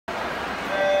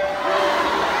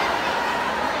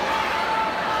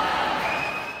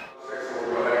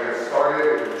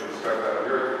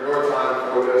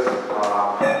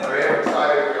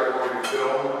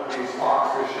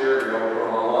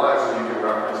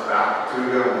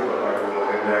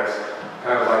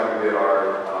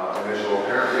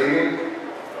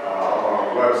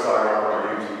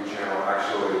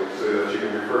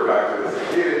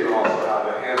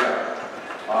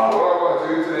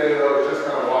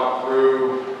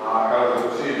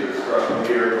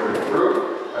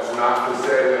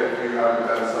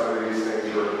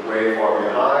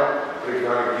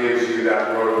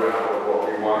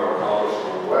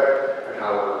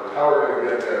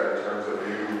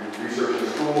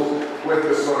with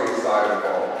the swimming side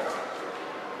involved.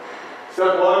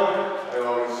 Step one, I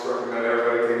always recommend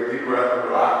everybody take a deep breath and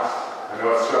relax. I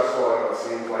know it's stressful, I know it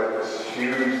seems like this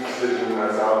huge decision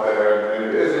that's out there, and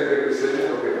it is a big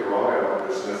decision, don't get me wrong, I don't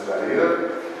dismiss that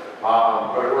either.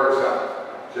 But it works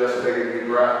out. Just take a deep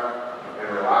breath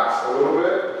and relax a little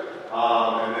bit,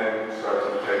 and then start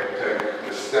to take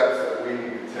the steps that we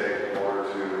need to take in order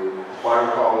to find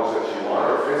a college that you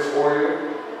want or fits for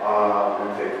you,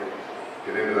 and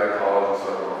get into that college and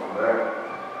start going from there.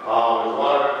 There's a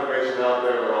lot of information out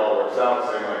there that all works out,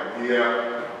 same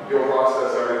idea. You'll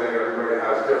process everything, everybody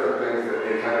has different things that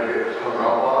they kind of get hung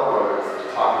up on, whether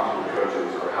it's talking to the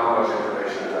coaches or how much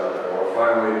information is out there, or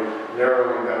finally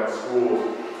narrowing down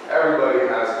schools. Everybody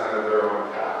has kind of their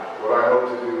own path. What I hope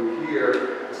to do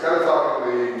here is kind of talk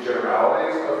the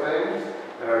generalities of things,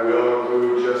 and I will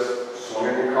include just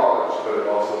swimming in college, but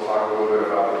also talk a little bit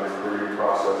about the recruiting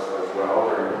process as well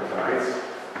during tonight's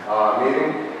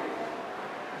meeting.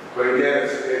 But again,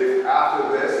 it's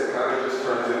after this, it kind of just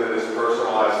turns into this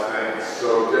personalized thing. It's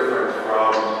so different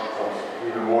from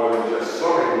even more than just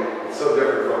swimming. It's so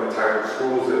different from the type of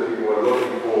schools that people are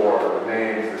looking for, the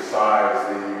names, the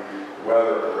size, the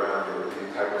weather around it,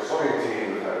 the type of swimming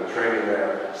team, the type of training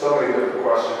there. So many different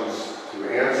questions to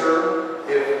answer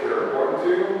if they're important to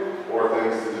you, or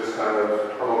things to just kind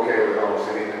of, I'm okay with almost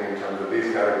anything in terms of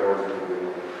these categories, and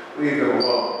leave them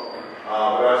alone.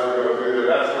 But as we go through there,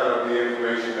 that's kind of the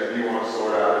information that you want to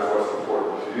sort out is what's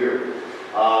important to you.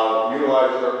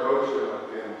 Utilize your coach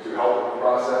to help with the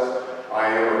process. I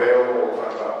am available. We'll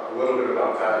talk about a little bit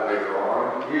about that later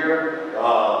on here.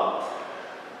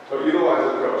 But utilize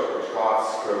your coach, Coach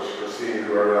Klotz, Coach Christine,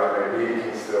 whoever that may be,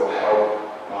 can still help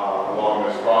along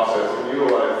this process. And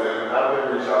utilize them and have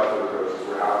them reach out to the coaches.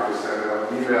 We're happy to send them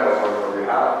emails on their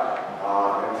behalf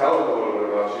and tell them a little bit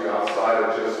about you outside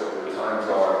of just what their times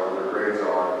are, what their grades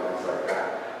are, and things like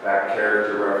that. That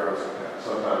character reference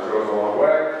sometimes goes a long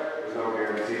way. There's no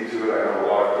guarantee to it. I know a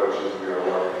lot of coaches, we are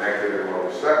well connected and well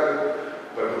respected,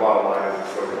 but the bottom line is it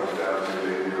still comes down to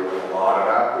they deal with a lot of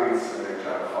athletes and they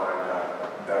try to find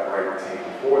that right team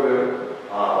for them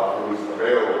who's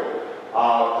available.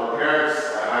 For parents,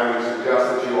 I highly suggest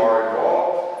that you are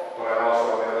involved, but I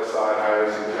also, on the other side,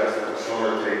 highly suggest that the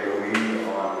swimmer take the lead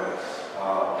on this.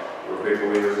 We're big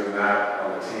believers in that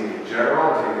on the team in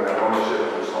general, taking that ownership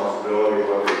and responsibility of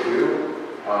what they do.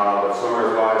 But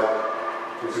swimmers-wise,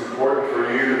 it's important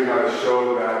for you to kind of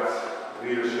show that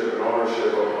leadership and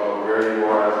ownership of where you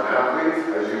are as an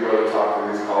athlete as you go to talk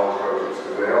to these college coaches,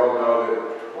 because they all know that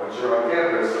once you're on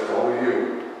campus, it's only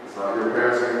you. It's not your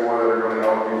parents anymore that are going to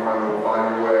help you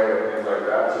find your way and things like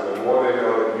that. So the more they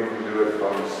know that you can do it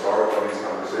from the start of these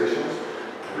conversations,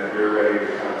 and that you're ready to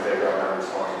kind of take on that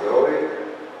responsibility,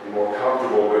 the more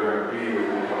comfortable they're going to be with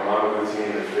you coming onto the team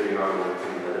and fitting onto the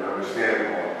team. They're going to understand it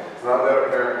more. It's not that a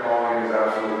parent calling is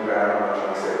absolutely bad. I'm not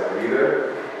trying to say that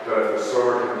either. But if the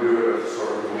swimmer can do it, if the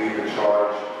swimmer can lead the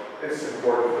charge, it's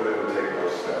important for them to take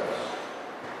those steps.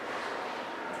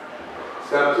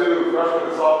 Step two, freshman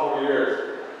and sophomore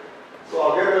years. So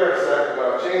I'll get there in a second, but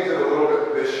I've changed it a little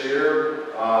bit this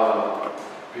year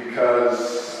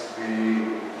because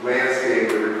the landscape,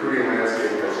 the recruiting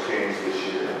landscape has changed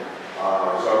this year.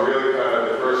 So really kind of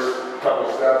the first couple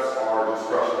steps are just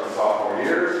freshman and sophomore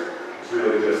years. It's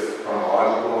really just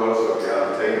chronological though, so if you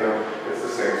haven't taken them, it's the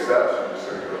same steps. I'm just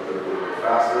going to go through it a little bit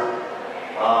faster.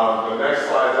 The next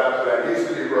slides after that used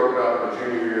to be broken up in the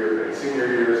junior year and senior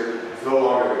years. It's no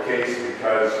longer the case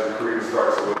because recruiting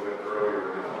starts a little bit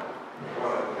earlier now.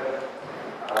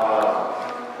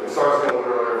 It starts a little bit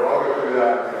earlier, but I'll go through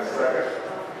that in a second.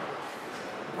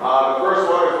 The first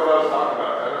one is what I was talking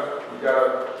about. You got to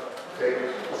take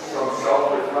some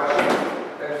self-reflection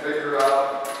and figure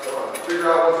out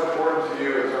what's important to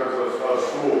you in terms of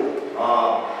school.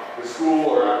 The school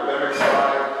or academic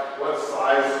side, what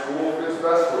size school fits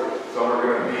best for you. Some are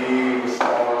going to be the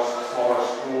smaller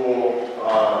school.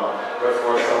 That's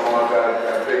where some want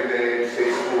that big name,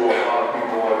 state school, a lot of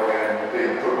people, and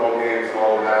big football games and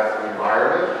all of that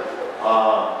environment.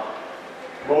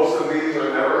 Most of these are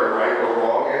never a right or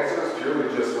wrong answer. It's purely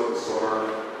just what the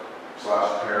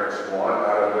swimmer/parents want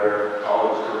out of their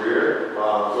college career.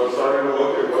 So it's starting to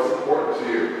look at what's important to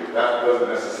you. That doesn't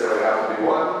necessarily have to be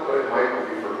one, but it might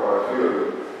be for quite a few of you.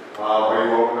 Are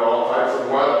you open to all types of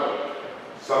weather?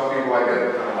 Some people I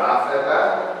get kind of laugh at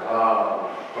that,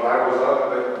 but I was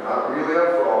not really up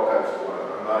for all types of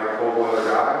weather. I'm not a cold weather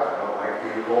guy. I don't like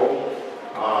being cold.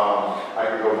 I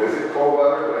could go visit cold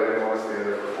weather, but I didn't want to stay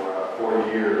there for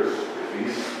 4 years at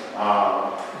least,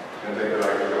 and think that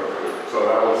I could go through it. So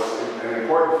that was an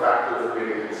important factor for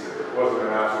me to consider. It wasn't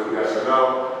an absolute yes or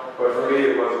no, but for me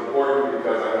it was important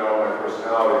because I know my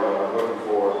personality, what I'm looking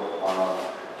for.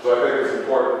 So I think it's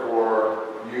important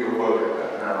for you to look at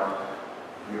that. Now,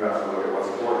 you have to look at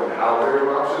what's important and how big of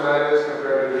an option that is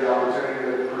compared to the opportunity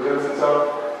that presents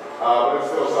itself. But it's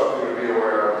still something to be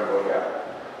aware of and look at.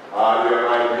 You have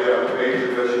an idea of the major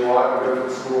that you want, and go to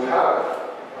the school have it.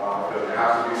 It doesn't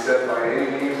have to be set by any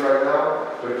means right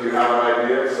now, but if you have an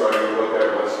idea, so you look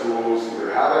at what schools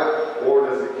either have it, or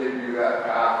does it give you that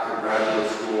path to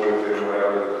graduate school within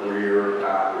whatever career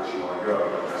path that you want to go. You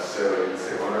don't necessarily need to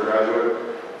say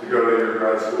undergraduate to go to your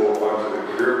grad school onto the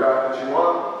career path that you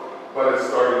want, but it's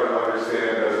starting to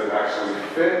understand, does it actually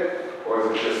fit, or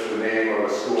is it just the name of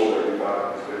a school that you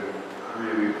thought has been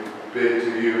really big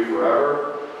to you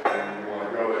forever, and you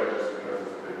want to go there just because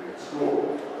it's a big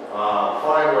school.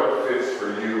 Find what fits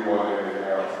for you more than anything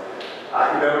else.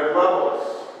 Academic levels.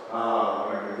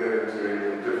 I can get into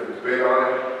a different debate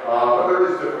on it, but there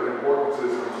is different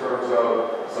importances in terms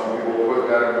of some people put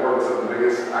that importance of the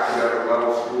biggest academic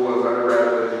level school as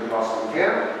undergraduate as you possibly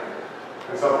can.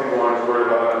 And some people aren't worried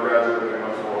about undergraduate, they're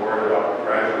much more worried about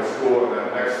graduate school and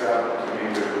that next step to be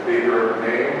the bigger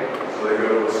name. So they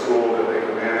go to a school that they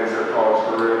can manage their college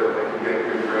career, that they can get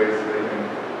good grades, that they can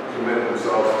commit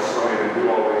themselves to studying and do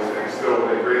all these things still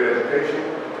with a great education,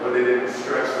 but they didn't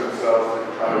stretch themselves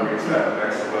to try to reach that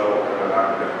next level of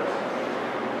academics.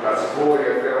 That's fully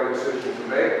a fair decision to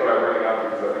make, but I bring it up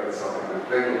because I think it's something to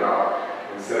think about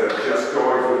instead of just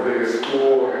going for the biggest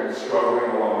school and struggling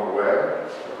along the way.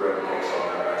 I've read books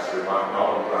on that actually.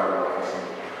 Malcolm Gladwell has some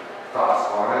thoughts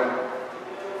on it.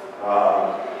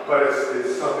 But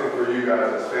it's something for you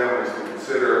guys as families to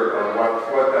consider on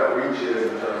what that reach is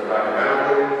in terms of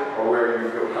academically, or where you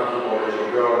feel comfortable that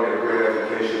you'll go and get a great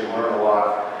education, learn a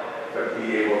lot, but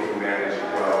be able to manage it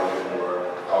well in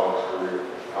your college career.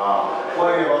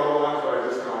 Plenty of other ones, but I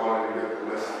just kind of wanted to get the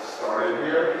list started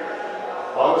here.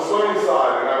 On the swimming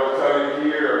side, and I will tell you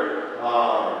here,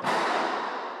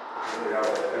 we have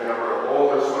a number of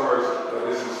older swimmers, but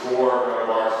this is for kind of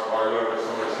our younger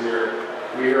swimmers here.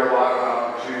 We hear a lot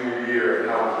about the junior year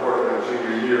and how important the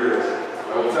junior year is.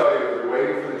 I will tell you, if you're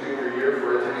waiting for the junior year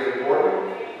for it to be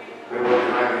important, then we're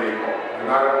behind the eight ball. And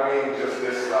I don't mean just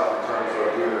this stuff in terms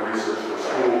of doing the research for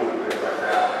schools and things like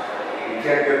that. You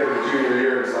can't get to the junior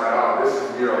year and decide, oh, this is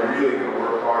the year I'm really going to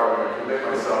work hard, I'm going to commit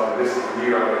myself, and this is the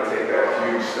year I'm going to take that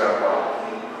huge step up.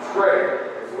 It's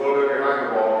great. It's a little bit behind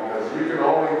the ball because you can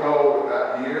only go with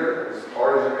that year, as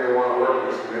hard as you may want to work,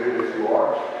 as committed as you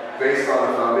are, based on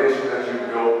the foundation that you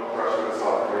built freshman and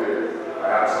sophomore year. I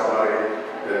have somebody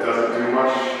that doesn't do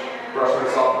much freshman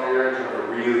and sophomore year in terms of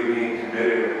really being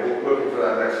committed and looking for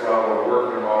that next level and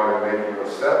working hard and making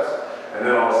those steps. And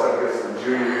then all of a sudden gets to the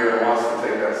junior year and wants to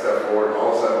take that step forward and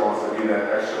all of a sudden wants to be that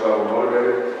extra level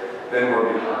motivated, then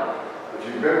we're behind. If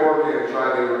you've been working and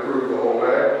trying to improve the whole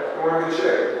way, then we're in good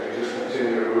shape. We just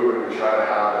continue to move and we try to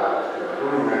have that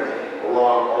improvement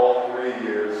along all 3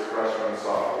 years, freshman,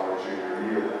 sophomore,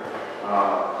 junior year.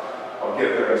 I'll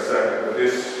get there in a second, but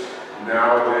this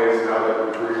nowadays, now that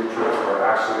recruiting trips are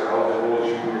actually eligible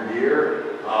junior year,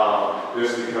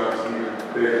 this becomes even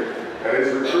bigger. That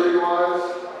is recruiting-wise,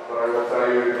 but I will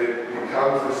tell you, it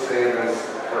becomes the same as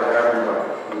for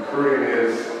everybody. Recruiting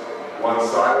is one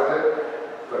side of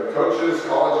it, but coaches,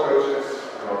 college coaches,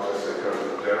 and I'll just say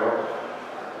coaches in general,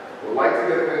 would like to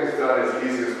get things done as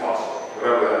easy as possible,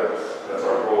 whatever that is. That's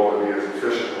our goal, to be as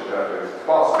efficient with that things as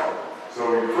possible.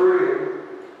 So recruiting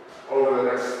over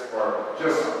the next, or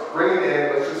just bringing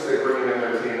in, let's just say bringing in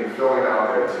their team and filling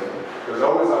out their team. There's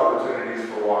always opportunities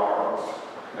for walk-ons.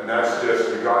 And that's just,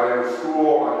 you got into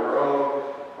school on your own,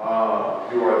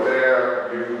 you are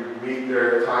there, you meet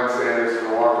their time standards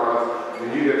for walk-ons,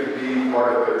 and you get to be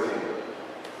part of their team.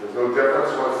 There's no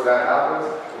difference once that happens.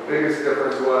 The biggest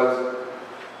difference was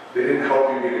they didn't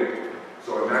help you get in.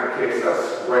 So in that case,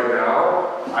 that's right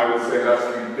now, I would say that's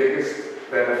the biggest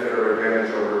benefit or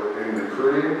advantage over in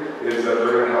recruiting is that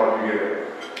they're going to help you get in.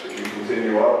 If you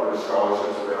continue up, there's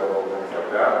scholarships available and things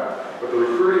like that. But the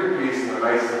recruiting piece and the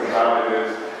nice thing about it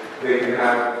is they can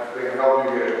help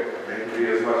you get in. They can be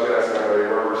as much as a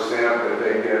rubber stamp that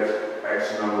they get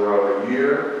X number of a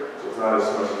year. So it's not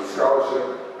as much as a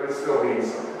scholarship, but it still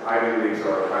means something. Ivy Leagues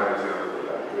are a prime example of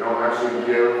that. We don't actually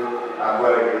give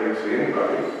athletic aid to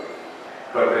anybody,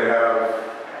 but they have,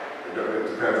 it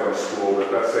depends on the school,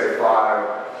 but let's say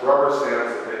 5 rubber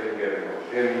stamps that they can get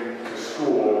into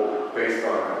school based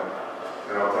on that.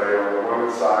 And I'll tell you, on the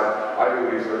women's side,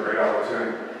 Ivy Leagues are a great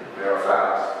opportunity. They are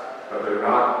fast, but they're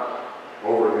not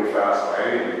overly fast by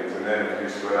any means. And then if you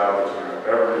split out between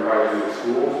every Ivy League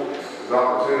school, there's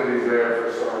opportunities there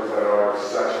for some that are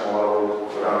sectional level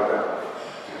without a doubt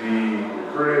to be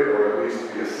recruited or at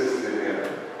least be assisted in.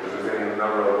 Because there's any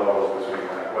number of levels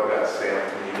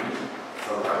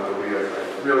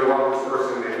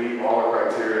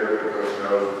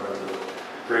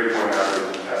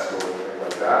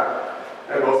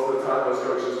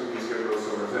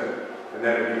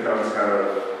becomes kind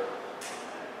of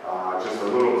just a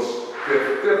little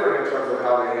different in terms of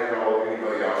how they handle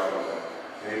anybody else from them.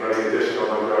 Anybody additional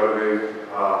will go to the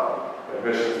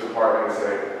admissions department and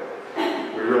say,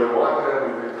 we really want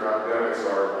them, we think their academics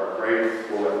are great,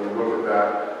 we'll let them look at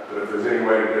that, but if there's any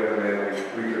way to get them in,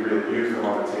 we could really use them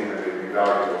on the team and they'd be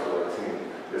valuable to our team.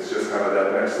 It's just kind of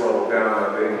that next level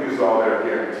down that they use all their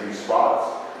guaranteed spots,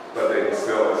 but they can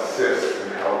still assist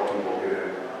and help people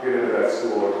get into that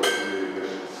school or go through the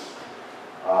admissions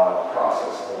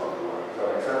process along the way. Does that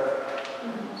make sense?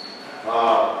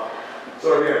 So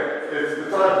again, it's the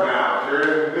time now. If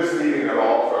you're in this meeting at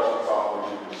all, freshmen, sophomores,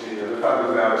 juniors, seniors, the time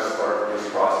is now to start this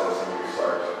process and we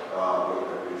start looking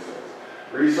at these things.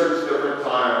 Research different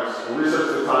times,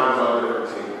 research the times on different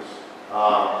teams.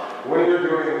 When you're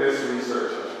doing this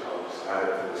research, I'll just add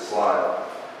it to the slide.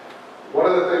 One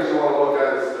of the things you want to look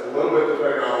at is a little bit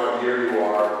depending on what year you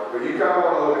are, but you kind of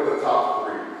want to look at the top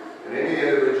 3. In any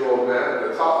individual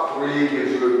event, the top 3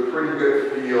 gives you a pretty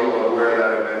good feel of where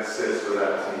that event sits for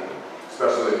that team,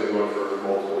 especially if you look for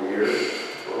multiple years.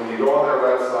 But when you go on their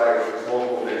website, there's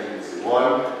multiple things you can see.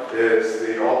 One is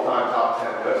the all-time top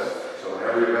 10 list. So in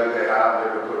every event they have,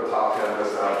 they're going to put a top 10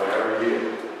 list out there every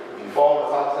year. If you fall in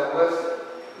the top 10 list,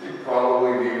 you can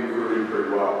probably be recruited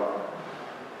pretty well.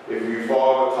 If you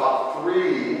fall in the top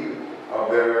 3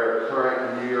 of their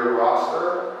current year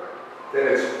roster, then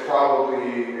it's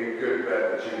probably a good bet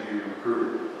that you'd be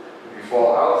recruited. If you fall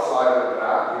outside of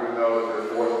that, even though they're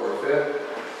 4th or 5th,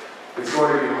 it's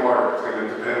going to be harder. It's going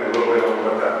to depend a little bit on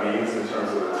what that means in terms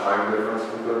of the time difference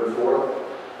from 3rd and 4th.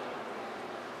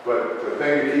 But the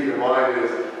thing to keep in mind is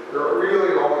there are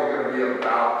really only going to be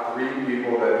about 3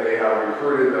 people that they have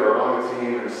recruited that are on the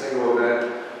team in a single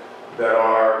event that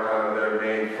are kind of their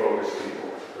main focus people.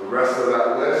 The rest of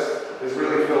that list is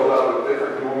really filled up with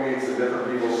different dual meets and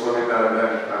different people swimming that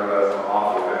event kind of as an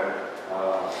off event,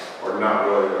 or not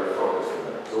really their focus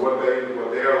event. So what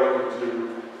they are looking to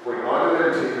bring onto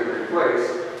their team and replace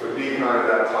would be kind of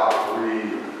that top 3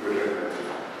 within their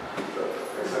team. So,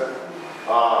 makes sense?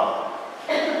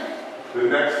 The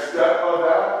next step of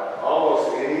that,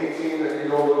 almost any team that you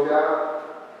go look at,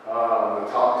 the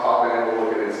top end will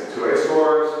look at NC2A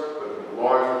scores, but the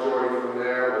large majority from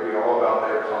there will be all about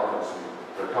their conference meet.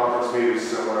 Their conference meet is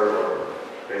similar, or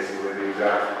basically the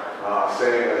exact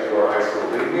same as your high school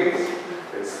league meets.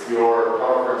 It's your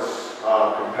conference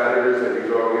competitors that you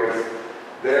go against.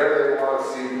 There they want to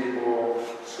see people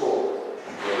score.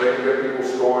 So they can get people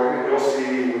scoring, and you'll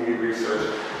see when you research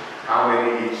how many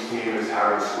each team is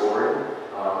having scoring.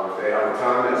 If they have a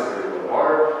ton, it's going to be a little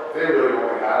hard. If they really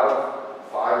only have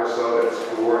 5 or so that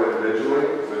score individually,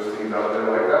 because there's teams out there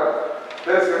like that,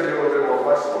 then it's going to be a little bit more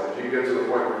flexible. If you get to the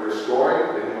point where you're scoring,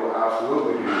 then you will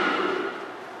absolutely be recruited.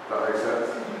 Does that make sense?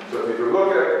 So if you could look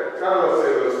at, kind of let's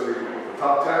say those 3 things. The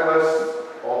top 10 list,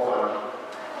 all time.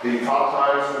 The top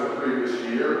times from the previous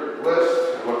year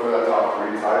list, and look for that top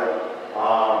 3 type.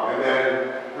 And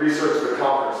then research the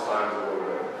conference times a little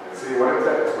bit. And see what it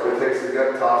takes. What it takes to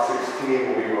get top 16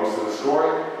 will be most of the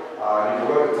scoring. You can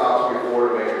look at the top 24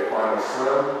 to make it final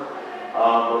slim.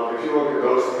 But if you look at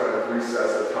those kind of 3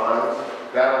 sets of times,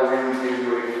 that will really give you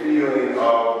a feeling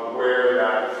of where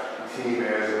that team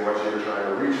is and what you're trying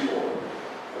to reach for.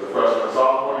 As a freshman and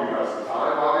sophomore, you have some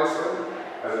time, obviously.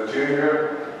 As a junior,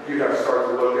 you have to start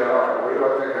to look at, all right, what do I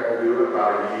think I can do in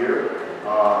about a year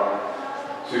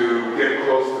to get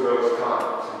close to those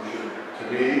times? You should, to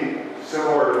me,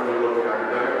 similar to when you're looking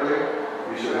academically,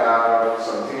 you should have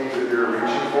some teams that you're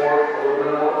reaching for a little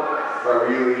bit more. If I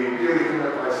really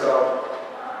commit myself,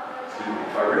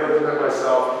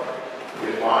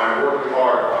 if I'm working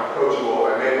hard, if I'm coachable,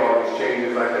 if I make all these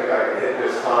changes, I think I can hit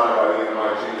this time by the end of my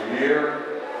junior year.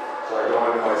 So I go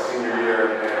into my senior year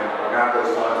and I'm at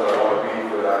those times that I want to be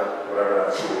for that, whatever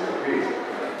that school could be. I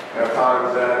have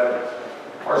times that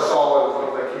are solid, as long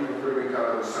as I keep improving kind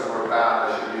of a similar path, I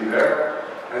should be there.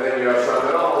 And then you have some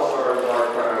that almost are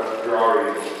kind of, you're already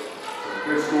in. Some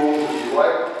good schools that you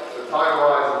like, the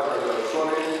time-wise in terms of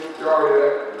swimming, you're already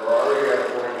there. You're already at a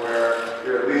point where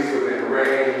you're at least within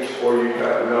range, or you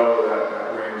kind of know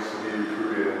that range to be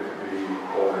recruited and to be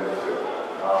pulled into.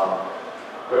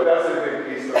 But that's a big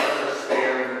piece to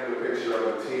understand the picture of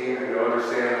the team and to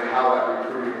understand how that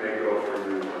recruiting may go for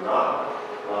you or not.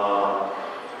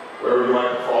 Wherever you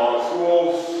like to fall in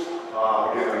schools,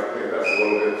 again, I think that's a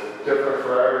little bit different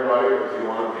for everybody. If you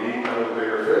want to be kind of a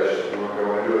bigger fish, you want to go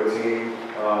into a team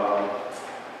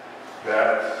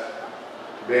that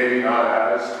maybe not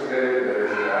as committed, that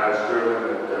isn't as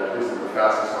driven, that isn't the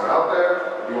fastest one out there.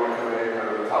 You want to come in kind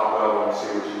of the top level and see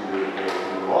what you can do to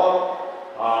move along.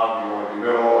 You want to be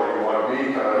middle, or you want to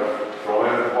be kind of throw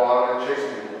in at the bottom and chase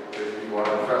people. If you want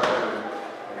to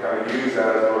use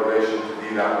that as motivation to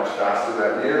be that much faster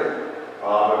that year.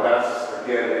 But that's,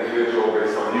 again, individual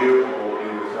based on you, and will be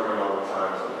determined on the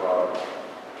times of the product.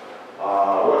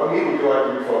 What meet would you like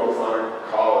to be focused on in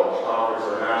college, conference,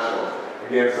 or nationals?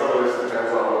 Again, some of this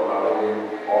depends on what level you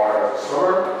are as a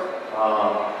swimmer.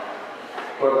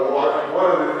 But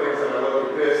one of the things that I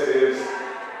look at this is,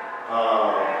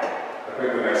 I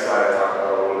think the next slide I talked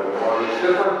about a little bit more. There's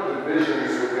different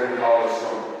divisions within college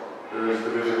swimming. There's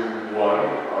Division 1,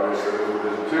 obviously there's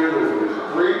Division 2, there's Division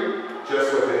 3,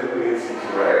 just within the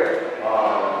NC2A.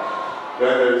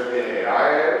 Then there's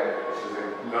NAIA, which is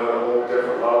another whole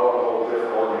different level, a whole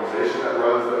different organization that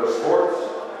runs those sports.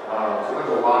 So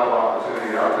there's a lot of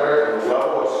opportunity out there, and the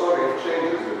level of swimming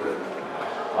changes within them.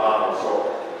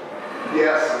 So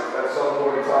yes, at some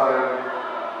point in time,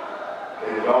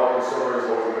 a developing swimmer is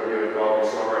always going to be a developing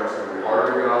swimmer, and it's going to be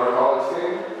hard to get on a college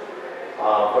team.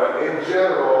 But in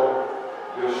general,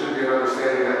 there should be an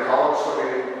understanding that college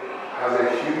swimming has a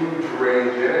huge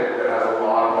range in it that has a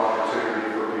lot of opportunity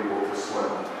for people to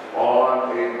swim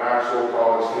on an actual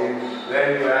college team.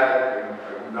 Then you add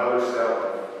another set of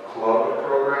club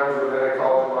programs within a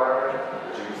college environment,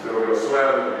 that you can still go swim,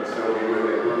 you can still be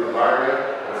within a group environment.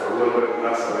 It's a little bit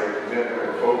less of a commitment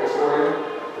and focus for you.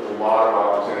 There's a lot of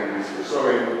opportunities for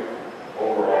swimming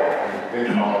overall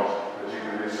in college that you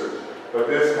can research. But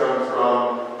this comes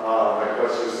from,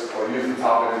 I'll use the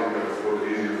top end because it's a little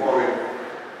bit easier for me.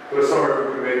 There's somewhere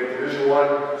who can make Division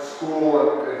 1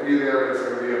 school and be there. It's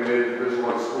going to be a mid-Division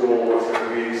 1 school. It's going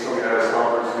to be swimming at a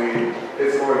conference league.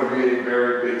 It's going to be a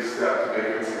very big step to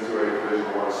make this into a Division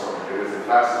 1 swimming. It is the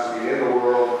fastest speed in the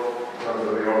world in terms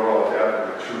of the overall depth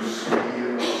and the true speed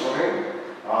of swimming.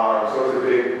 So it's a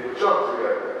big jump to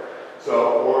get there. So,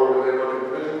 or would they look at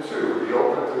Division 2? Be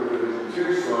open to a Division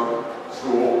 2 swim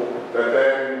school that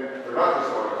then they're not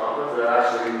just going to conference, they're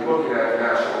actually looking at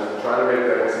nationals and trying to make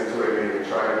that NC2A meeting,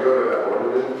 trying to go to that, or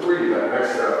Division 3, that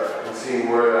next step, and seeing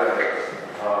where that is.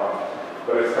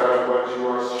 But it's kind of what you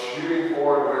are shooting for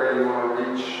and where you want to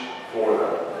reach for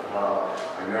that.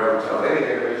 I never tell any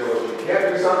individual if you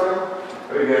can't do something,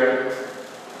 but again,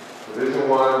 Division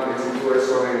 1 NC2A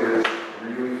swimming is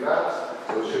really fast,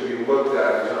 so it should be looked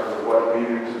at in terms of what it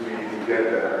needed to be to get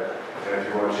there. And if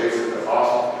you want to chase it, that's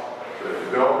awesome. But if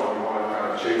you don't, you want to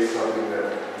kind of chase something that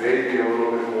may be a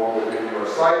little bit more within your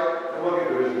sight, and look at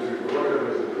Division 2, look at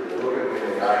Division 3, look at the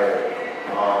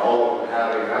NAIA. All of them have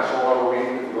a national level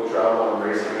meet. We'll travel and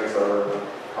race against other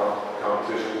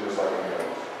competitions just like any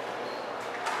others.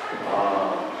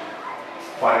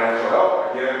 Financial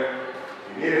help, again,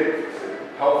 you need it.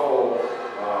 It's helpful.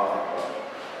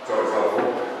 It's always helpful.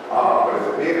 But is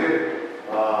it needed?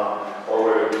 Or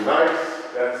would it be nice?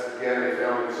 That's, again, a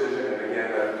family decision, and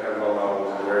again, that depends on levels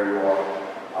and where you are.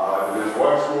 Division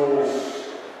 1 schools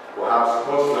will have,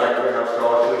 most likely have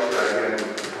scholarships, but again,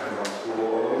 it depends on school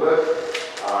a little bit.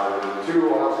 Division 2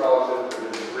 will have scholarships,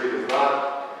 Division 3 does not.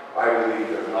 I believe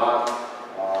does not.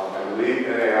 I believe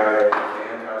NAIA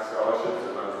can have scholarships,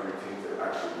 there's not as many teams that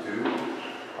actually do.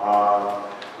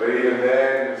 But even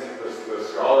then, the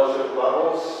scholarship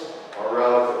levels are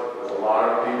relative. There's a lot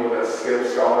of people that skip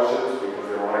scholarships because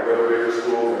they want to go to bigger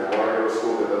schools and they want to go to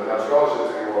schools that doesn't have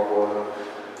scholarships anymore for them.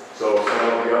 So some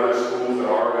of the other schools that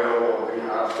are available and do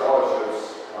have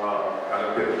scholarships kind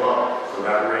of get bumped. So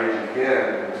that range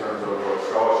again, in terms of what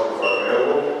scholarships are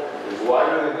available, is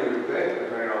wider than you would think,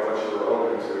 depending on what you were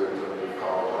open to in terms of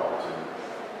college opportunities.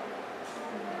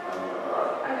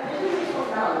 Are Division 2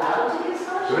 not allowed to get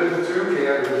scholarships? Division 2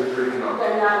 can, Division 3 cannot.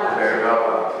 They're not allowed. They're not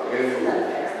allowed to.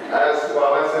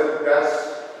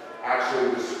 That's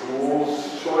actually the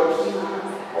school's choice.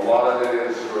 A lot of it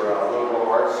is for liberal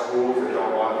arts schools that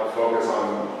don't want to focus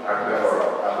on academic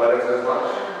or athletics as much.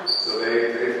 So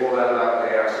they pull that out, and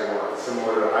they actually want,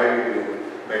 similar to Ivy League,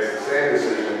 makes the same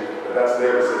decision, but that's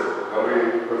their decision.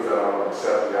 Nobody puts that on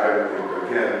except the Ivy League. But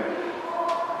again,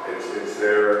 it's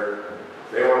their,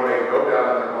 they want to make no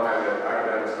doubt in their mind that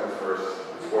academics comes first,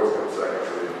 sports comes second,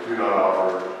 so they do not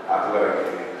offer athletic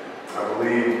meaning. I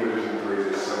believe Division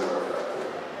 3 is similar to that.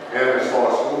 And they're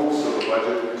smaller schools, so the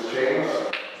budget has changed.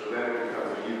 So then it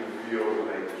becomes an even field when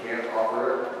they can't offer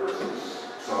it versus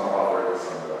some offer it and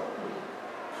some don't.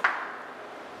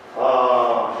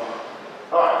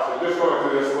 Alright, so just going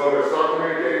through this a little bit. Start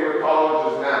communicating with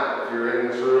colleges now. If you're in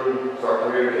this room, start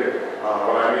communicating.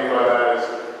 What I mean by that is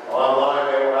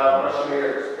online they will have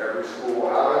questionnaires. Every school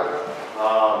will have it.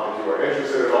 If you are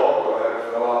interested at all, go ahead and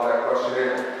fill out that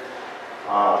questionnaire.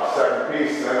 Second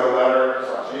piece, send a letter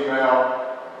 / email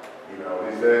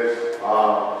these days,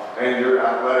 and your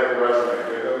athletic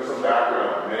resume. Give them some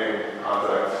background, name,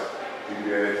 contacts,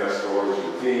 GPA, test scores,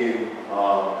 your team,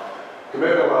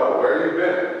 commitment level, where you've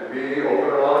been. be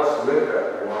open and honest with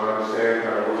that. You want to understand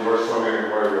kind of where you're swimming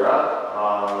and where you're at.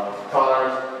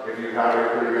 Times, if you have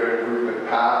a pretty good improvement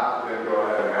path, then go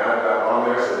ahead and add that on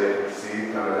there so they can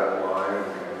see kind of that line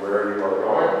and where you are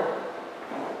going.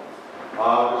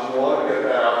 But you want to get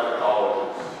that out to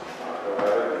colleges.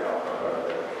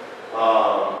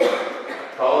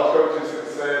 College coaches can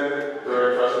send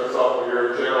during freshman, sophomore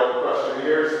year general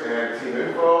questionnaires and team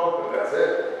info, but that's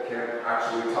it. They can't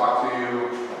actually talk to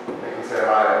you. They can say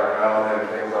hi every now and then and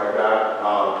things like that.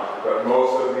 But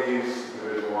most of these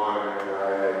Division I and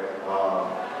NAIA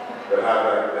that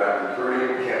have that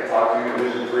recruiting can't talk to you.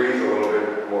 Division III is a little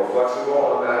bit more flexible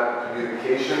on that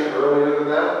communication earlier than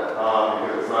that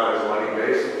because it's not as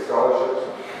money-based with scholarships.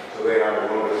 So they have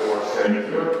a little bit more say to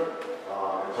it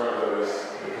in terms of the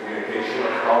communication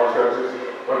with college coaches.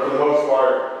 But for the most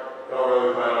part, don't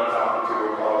really plan on talking to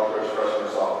a college coach freshman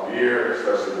or sophomore year,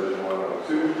 especially Division I and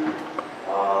II.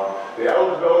 The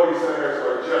eligibility centers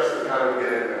are just to kind of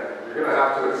get in there. You're going to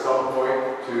have to at some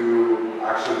point to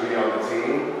actually be on the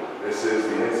team. This is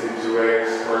the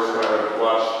NC2A's first kind of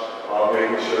flush of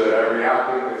making sure that every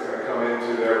athlete that's going to come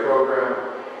into their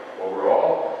program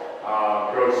overall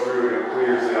goes through and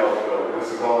clears the eligibility.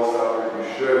 This is all the stuff that you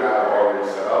should have already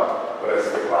set up, but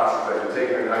it's the classes that you're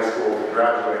taking in high school to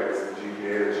graduate. It's the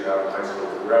GPA that you have in high school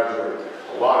to graduate.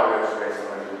 A lot of it is based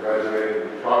on if you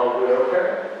graduated, you're probably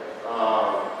okay.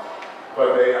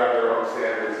 But they have their own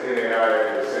standards.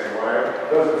 NAIA the same way.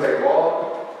 It doesn't take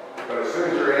long, but as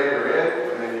soon as you're in,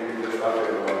 and then you can just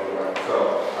update them along the way.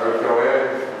 So I would go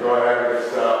ahead and get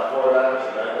set up for that,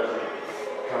 so that doesn't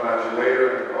come at you later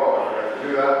and, oh, I have to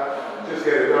do that. Just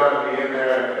get it done, be in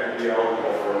there, and be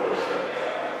eligible for those things.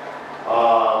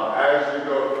 As you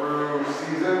go through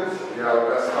seasons, you have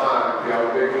the best time. If you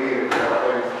have a big lead, if you have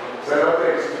things, send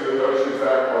updates to the coaches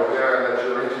that are there that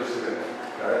you're interested in.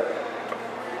 Okay?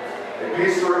 A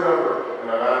piece to remember, and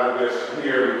I've added this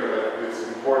here because it's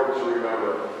important to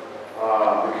remember.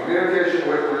 The communication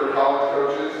with your college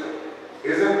coaches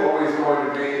isn't always going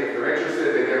to be, if they're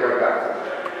interested, they get right back to them.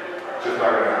 It's just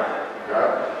not going to happen. Okay?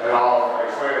 And I'll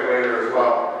explain it later as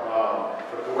well.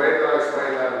 But the way that I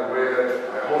explain that and the way that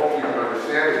I hope you can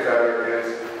understand it better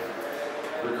is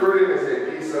recruiting is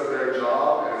a piece of their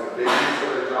job, and it's a big piece of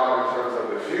their job in terms of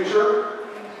the future.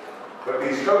 But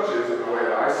these coaches, in the way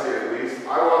that I see it at least,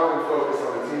 I want them to focus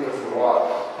on the team that's in the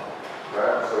water.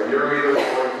 Right? So your leader is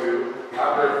going to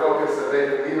have their focus that they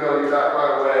can email you back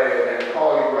right away and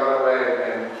call you right away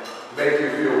and make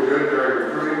you feel good during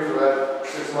recruiting for that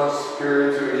 6 months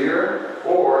period to a year.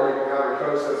 Or you can have a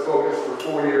coach that's focused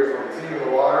for 4 years on the team in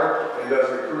the water and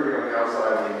does recruiting on the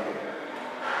outside when you can.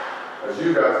 As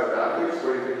you guys as athletes,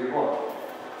 what do you think you want?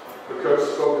 The coach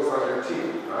is focused on your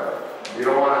team, right? You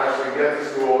don't want to actually get to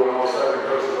school and all of a sudden the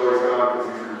coach is always gone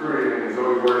because he's recruiting and he's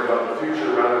always worried about the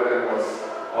future rather than what's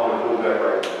on the pool deck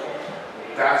right now.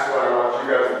 That's what I want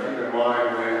you guys to keep in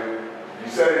mind when you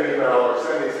send an email or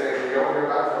send these things and you don't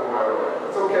hear back from them right away.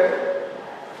 That's okay.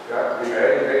 Yeah? You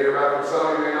may hear back from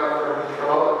some, you may not hear from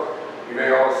others. You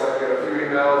may all of a sudden get a few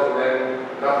emails and then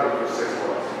nothing for 6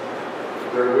 months.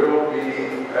 There will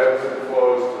be ebbs and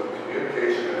flows to the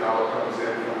communication and how it comes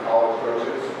in from college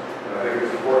coaches. I think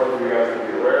it's important for you guys to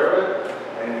be aware of it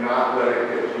and not let it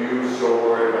get you so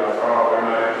worried about, oh, they're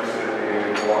not interested in me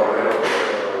anymore, they don't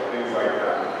care, things like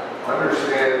that.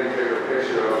 Understand the bigger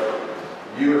picture of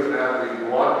you as an athlete, you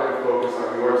want them to focus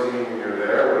on your team when you're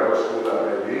there, whatever school that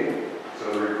may be.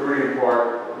 So the recruiting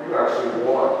part, you actually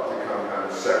want to come kind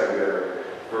of secondary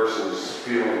versus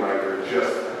feeling like they're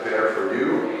just there for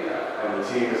you and the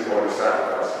team is going to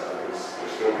sacrifice them. Because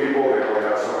they're still people, they only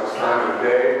have so much time in the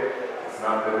day.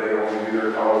 Not that they only do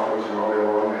their college coaching all day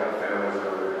long, they have families and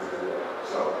other things to do.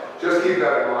 So just keep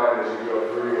that in mind as you go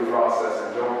through the process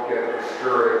and don't get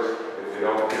discouraged if they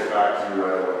don't get back to you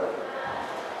right away.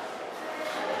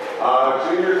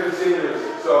 Juniors and seniors.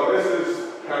 So this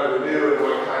is kind of the new and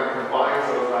what kind of combines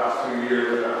those last 2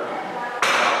 years.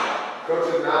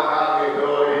 Coaches now have the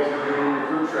ability to do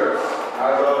recruit trips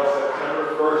as of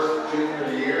September 1st,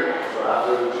 junior year. So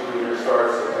after the junior year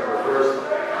starts September 1st,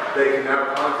 they can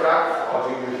now contact all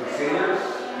juniors and seniors,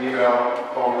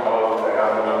 email, phone calls, they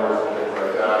have the numbers and things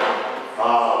like that.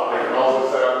 They can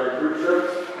also set up recruit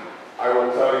trips. I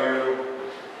will tell you,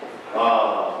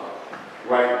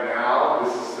 right now,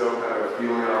 this is still kind of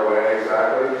feeling our way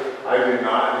exactly. I do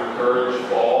not encourage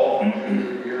fall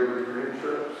junior year recruiting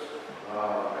trips.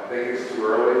 I think it's too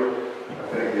early. I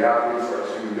think the athletes are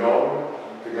too young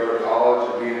to go to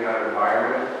college and be in that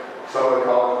environment. Some of the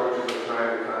college coaches are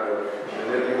trying to kind of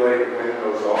manipulate when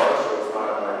those are, so it's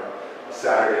not like a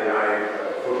Saturday night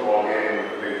football game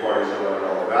with big parties and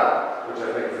all of that, which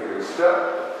I think is a good step.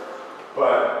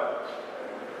 But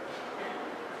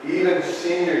Even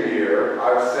senior year,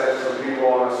 I've sent some people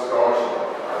on a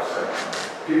scholarship. I've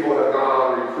sent people that have gone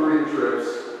on recruiting trips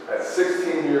at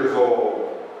 16 years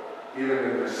old, even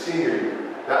in their senior year.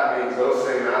 That means those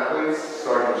same athletes,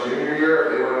 starting junior year,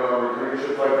 if they went on a recruiting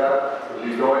trip like that, would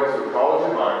be going to a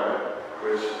college environment,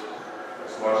 which,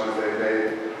 as much as they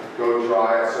may go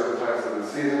dry at certain times of the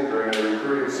season, during the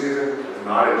recruiting season, is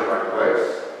not a dry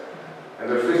place. And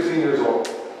they're 15 years old.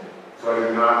 So I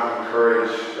do not encourage,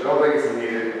 I don't think it's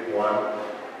needed, one.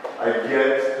 I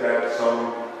get that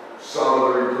some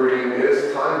of the recruiting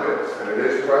is time-based, and it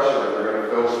is pressure, they're going to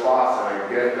fill spots, and I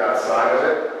get that side of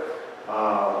it.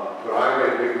 But I'm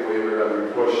a big believer that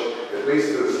we push at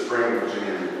least to the spring of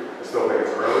junior year. I still think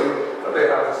it's early, but they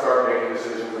have to start making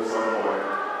decisions at some point.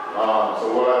 So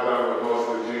what I've done with most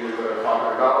of the juniors that are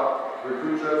talking about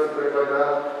recruit trips and things like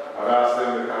that, I've asked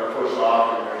them to kind of push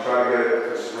off and try to get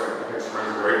it to spring. I think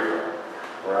spring's a great time.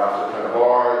 Or after kind of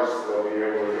bars, they'll be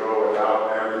able to go without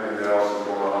everything else is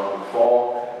going on in the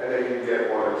fall, and they can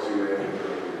get 1 or 2 in.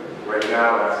 Right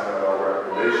now, that's kind of our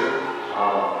recommendation.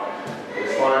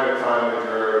 It's fine at a time that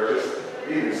you're just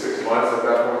even 6 months at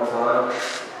that point in time.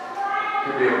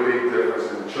 Can be a big difference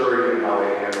in maturity and how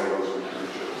they handle those recruit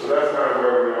trips. So that's kind of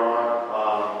where we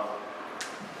are.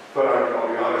 But I'll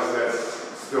be honest, that's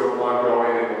still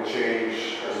ongoing and will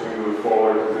change as we move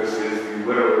forward. This is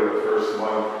literally the first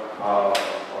month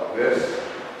of this.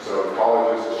 So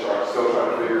colleges are still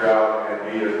trying to figure out,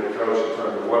 and me as the coach in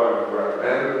terms of what I'm going to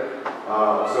recommend,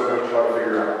 I'm still going to try to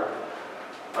figure out.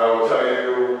 I will tell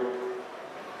you,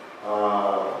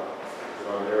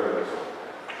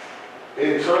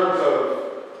 in terms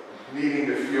of needing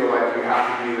to feel like you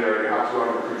have to be there, you have to go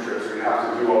on recruit trips, or you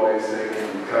have to do all these things,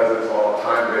 and because it's all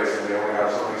time-based and they only have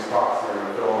so many spots, they're going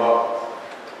to fill them up.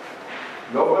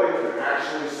 Nobody can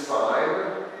actually sign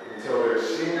until their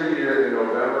senior year in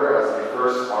November as the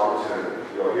first opportunity.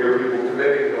 You'll hear people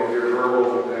committing, you'll hear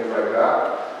verbals and things like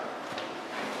that,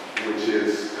 which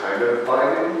is kind of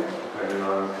binding, depending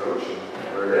on the coach and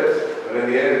where it is. But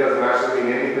in the end, it doesn't actually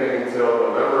mean anything until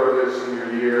November of their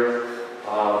senior year,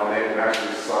 and they can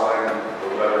actually sign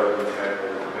the letter of intent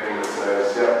or the thing that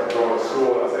says, yep, I'm going to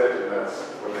school, that's it, and that's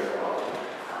what they can offer.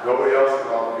 Nobody else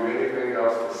can offer you anything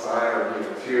else to sign or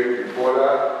give it to you before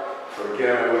that. So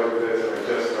again, I look at this and I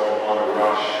just don't want to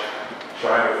rush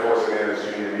trying to force it in as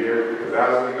junior year, because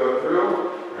as we go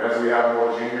through, and as we have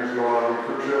more juniors going on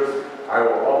recruit trips, I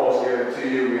will almost guarantee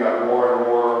you we have more and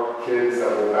more kids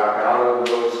that will back out of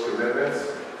those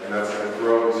commitments, and that's going to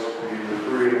throw the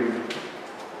recruiting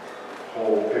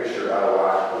whole picture out of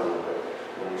whack a little bit.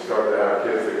 When we start to have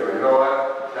kids that go, you know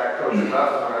what, that coach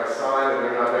left when I signed and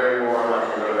they're not there anymore, I'm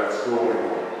not going to go to that school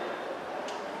anymore.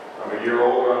 I'm a year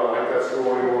older, I don't like that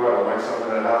school anymore, I don't like something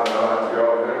that happened, I don't have to go,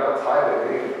 and they're not tied to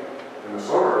anything. In the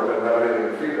summer, it doesn't have anything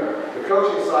to feedback. The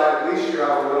coaching side, at least you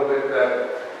have a little bit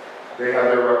that they have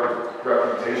their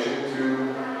reputation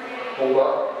to hold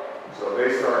up. So if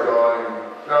they start going,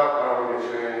 no, I don't want to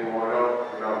get you in anymore, no,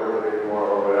 you're not worth it anymore,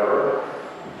 or whatever.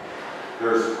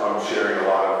 I'm sharing a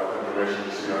lot of information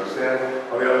just so you understand.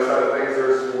 On the other side of things,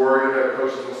 there's worry that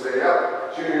coaches will say, yeah,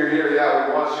 junior year, yeah,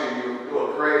 we want you, you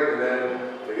look great, and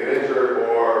then they get injured,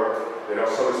 or they don't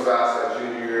so fast at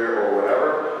junior year, or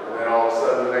whatever, and then all of a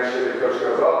sudden the next year the coach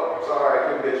goes, oh, sorry, I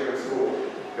couldn't get you in school.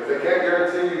 If they can't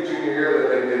guarantee you junior year, then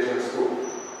they can get you in school.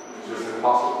 It's just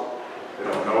impossible. They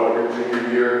don't know what your junior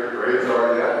year grades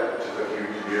are yet, which is a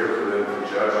huge year for them to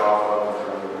judge off of in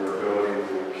terms of your ability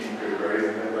to keep good grades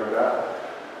and things like that.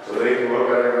 So they can look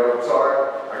at it and go, I'm sorry,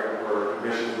 for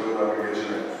admissions wouldn't let me get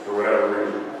you in, for whatever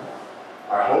reason.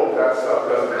 I hope that stuff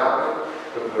doesn't happen,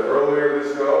 but the earlier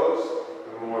this goes,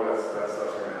 the more that stuff's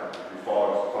going to happen. If you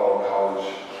follow college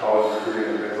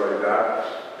recruiting and things like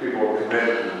that, people will commit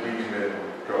and decommit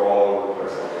and go all over the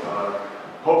place all the time.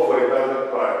 Hopefully it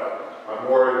doesn't, but I'm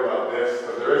worried about this,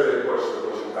 but there is a push to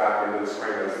push it back into the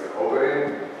spring as the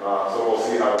opening, so we'll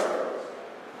see how that goes.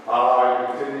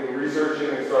 I'm continuing researching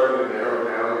and starting to narrow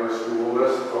down your school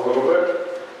list a little bit.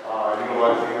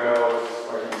 Utilize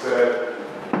emails, like you said.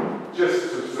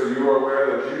 Just so you are aware,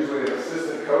 there's usually an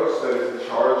assistant coach that is in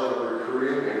charge of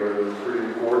recruiting or the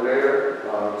recruiting coordinator.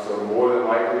 So more than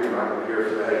likely, you're not going to hear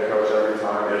from the head coach every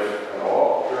time, if at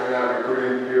all, during that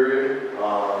recruiting period.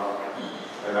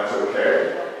 And that's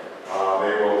okay.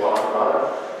 They will talk about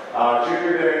it.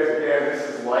 Junior days, again, this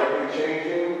is likely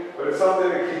changing, but it's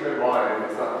something to keep in mind.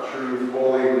 It's not true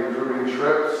fully recruiting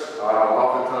trips.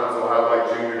 Oftentimes they'll have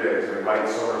like junior days and invite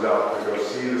summers out to go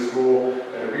see the school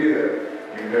and to be there.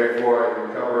 You pay for it,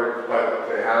 you cover it, but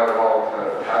they have it all kind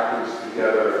of packaged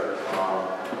together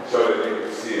so that you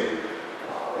can see it.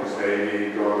 These may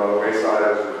be going by the wayside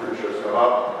as recruit trips come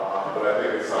up, but I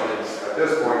think it's something at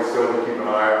this point still to keep an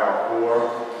eye out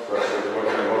for, especially if you're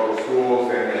looking at local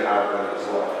schools, they may have them as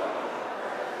well.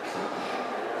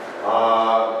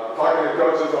 Talking to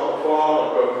coaches on the phone,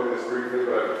 I'll go through this briefly,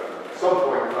 but at some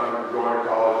point in time, if you're going to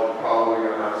college, you're probably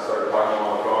going to have to start talking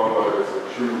on the phone, whether it's a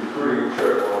true recruiting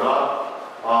trip or not.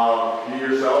 You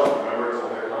yourself, remember, it's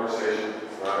only a conversation.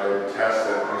 It's not a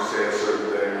test that you say a certain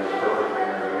thing or a perfect thing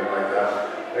or anything like that.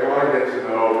 They want to get to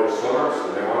know their swimmers,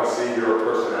 and they want to see your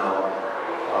personality.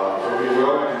 So be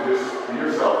willing to just be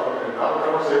yourself and have a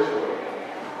conversation with them.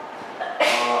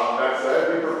 That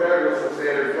said, be prepared with some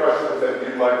standard questions that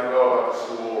you'd like to know about the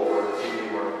school or the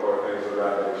team or things of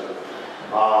that nature.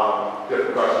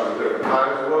 Different questions at different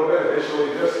times a little bit.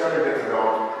 Initially, just kind of get to know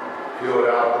them, feel it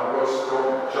out.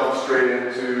 Don't jump straight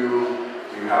into,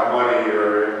 do you have money,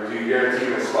 or do you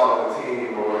guarantee a spot on the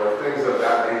team, or things of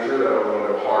that nature that are a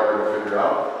little bit harder to figure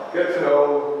out. Get to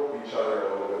know each other a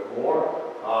little bit more.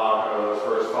 Kind of those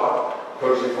first thoughts.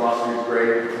 Coaching philosophy is great.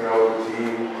 Get to know what the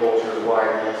team culture is like,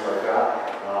 things like that.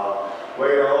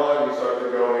 Later on, you start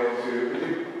to go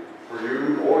into, for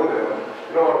you or them,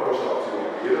 you don't want to push off too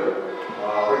long either.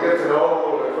 But get to know them a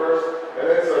little bit first, and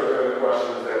then start doing the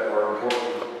questions that are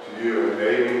important to you, and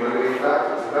maybe limiting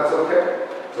factors, and that's okay.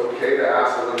 It's okay to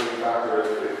ask a limiting factor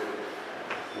if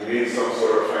you need some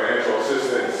sort of financial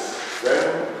assistance.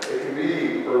 Then it can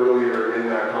be earlier in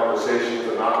that conversation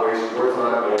to not waste your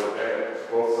time or theirs.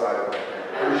 Both sides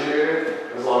appreciate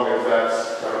it, as long as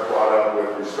that's kind of brought up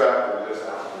with respect and just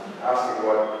asking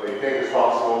what they think is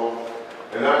possible.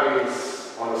 And that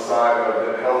means on the side of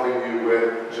them helping you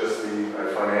with just the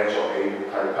financial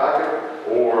aid type packet,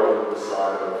 or the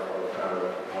side of kind of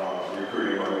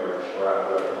recruiting money or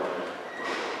athletic money.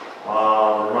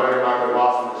 Reminder, not going to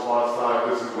lost in response time.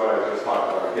 This is what I just talked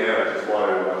about. Again, I just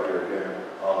wanted it up here again.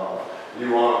 You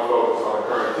want to focus on the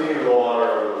current team in the water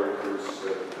or the recruits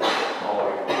that all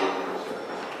you can do.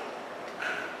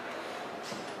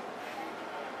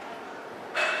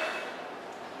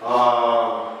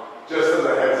 Just as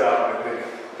a heads up, I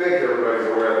think everybody's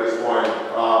aware at this point,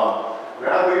 an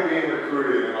athlete being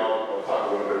recruited, and I'll talk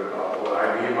a little bit about what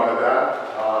I mean by that.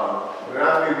 An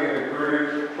athlete being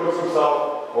recruited puts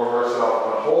himself or herself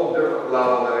on a whole different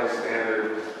level than a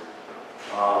standard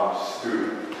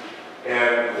student.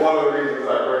 And one of the reasons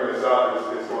I bring this up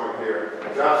is going here.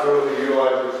 It's absolutely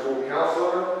utilize your school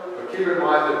counselor, but keep in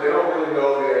mind that they don't really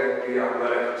know the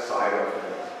athletic side of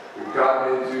things. We've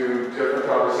gotten into different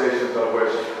conversations of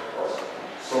which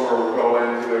someone will go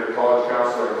into their college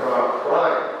counselor and come out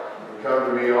crying and come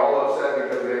to me all upset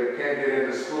because they can't get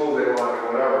into schools they want and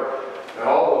whatever. And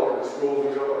I'll look at the schools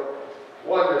and go,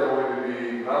 one, you're going to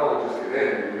be not only just get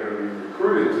in, you're going to be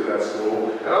recruited to that school.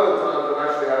 And other times I've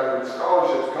actually had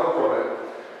scholarships come from it.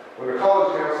 When the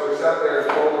college counselor sat there and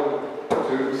told them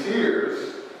to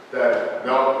tears that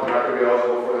no, you're not going to be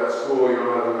eligible for that school, you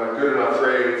don't have good enough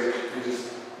grades,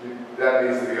 that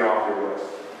needs to be off your list.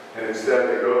 And instead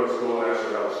they go to school and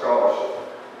actually have a scholarship.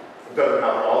 It doesn't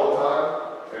happen all the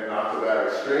time, and not to that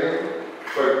extreme,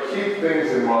 but keep things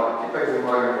in mind. Keep things in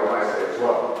mind in what I say as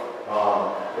well.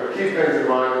 But keep things in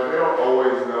mind that they don't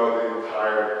always know the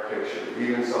entire picture.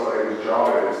 Even somebody whose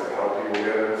job it is to help people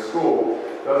get into school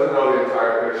doesn't know the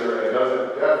entire picture, and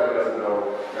definitely doesn't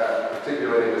know that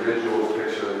particular individual's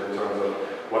picture in terms of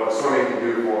what the swimming can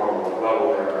do for them, what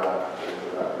level they're at, things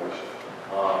of that nature.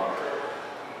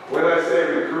 When I say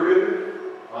recruited,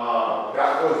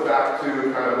 that goes back to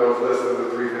kind of those lists of the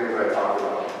three things I talked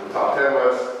about. The top 10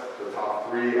 list, the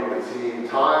top 3 on the team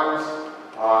times,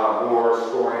 or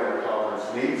scoring at conference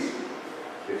meets.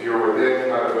 If you're within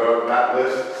kind of that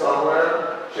list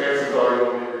somewhere, chances are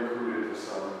you'll be recruited to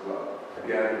some level.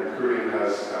 Again, recruiting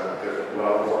has kind of different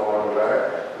levels along the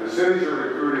way. But as soon as you're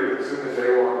recruited, as soon as the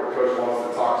coach wants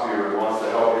to talk to you and wants to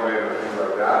help you in and things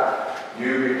like that,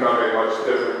 you become a much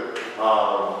different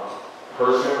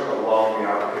person along the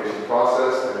application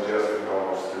process than just a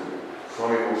normal student.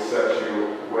 Swimming will set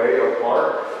you way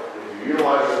apart. If you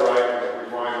utilize it right, and if we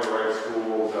find the right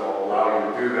schools that will allow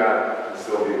you to do that and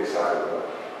still be excited about it.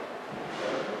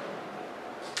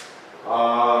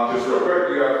 Just real quick,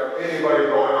 you have anybody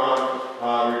going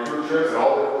on recruit trips at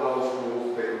all different level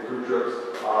schools, take recruit trips.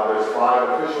 There's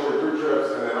 5 official recruit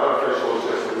trips, and then unofficial is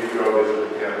just when you go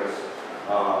visit the campus.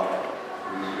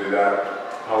 You do that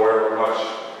however much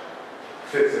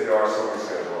fits into our swimming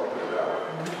schedule, I'll put it that way.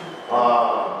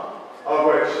 Of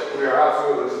which we are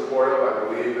absolutely supportive. I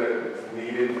believe that it's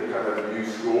needed to kind of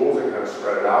use schools and kind of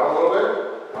spread it out a little bit.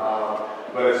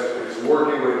 But it's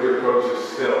working with your coaches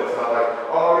still. It's not like,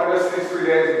 oh, I'm going to miss these 3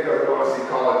 days because I want to see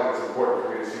college and it's important for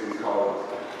me to see these colleges.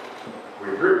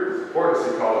 We agree, it's important to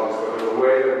see colleges, but there's a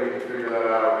way that we can figure that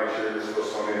out, make sure you're still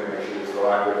swimming and make sure you're still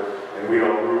active, and we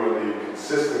don't ruin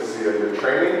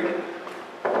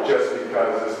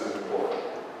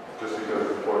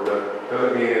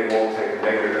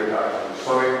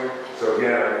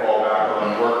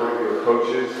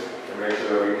coaches and make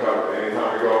sure that we come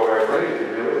anytime we go away for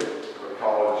anything really. The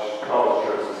college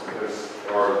trips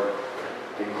are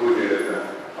included in that.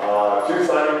 2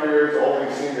 signing periods,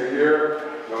 only senior year,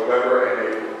 November and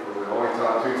April. Those are the only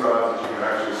 2 times that you can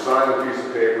actually sign a piece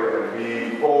of paper and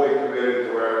be fully committed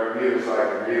to wherever you need it, so I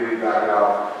can really back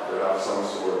out without some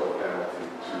sort of penalty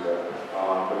to that.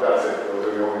 But that's it. Those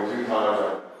are the only 2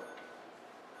 times.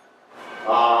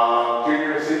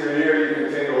 Junior and senior year, you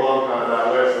continue along kind of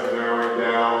that list and narrowing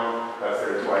down. That's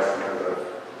there twice because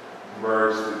I've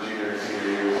merged the junior and senior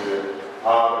years here.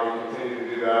 You continue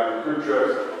to do that. Recruit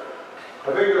trips. I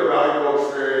think they're a valuable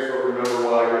experience, but remember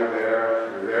while you're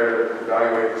there to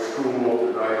evaluate the school, to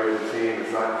evaluate the team.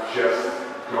 It's not just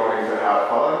going to have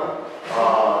fun.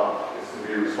 It's to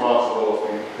be responsible,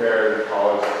 to be prepared in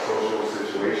college social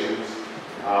situations.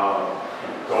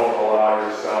 Don't allow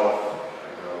yourself,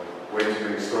 way too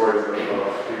many stories of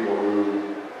people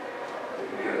who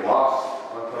get lost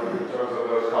in terms of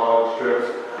those college trips.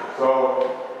 So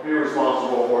be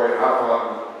responsible for it, have fun,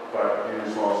 but be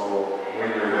responsible when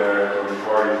you're there, when you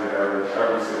parties in every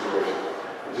situation.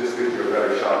 It just gives you a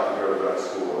better shot to go to that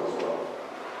school as well.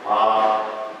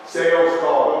 Sales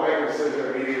call, don't make a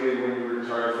decision immediately when you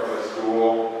return from a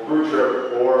school, group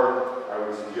trip, or I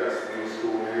would suggest any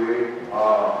school really.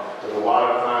 There's a lot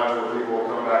of times where people will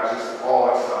come back just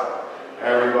all excited.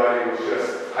 Everybody was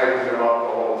just hyping them up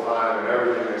the whole time, and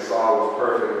everything they saw was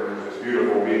perfect, and it was this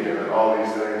beautiful weekend and all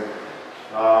these things.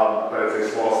 But it's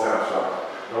a small snapshot.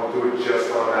 Don't do it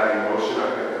just on that emotion.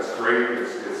 I think that's great.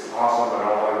 It's awesome. I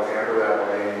don't want to tamper that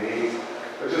by any means.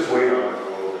 But just wait on it a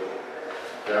little bit.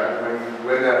 Okay?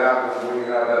 When that happens, when you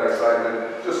have that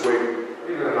excitement, just wait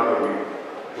even another week.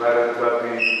 Let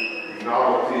the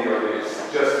novelty or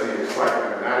just the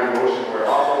excitement and that emotion wear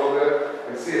off a little bit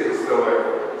and see if it's still there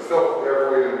for you. If it's still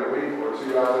there for you in a week or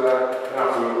 2 after that, you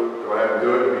have to go ahead and do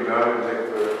it and be done and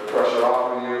take the pressure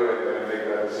off of you and make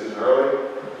that decision early.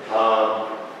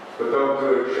 But don't do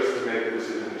it just to make a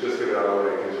decision, just get it out of the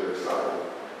way because you're excited.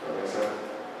 Does that make sense?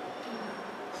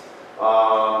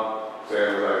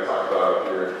 Same as I talked about up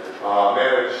here.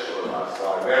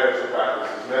 Manage the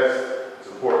practices missed. It's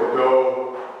important to go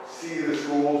see the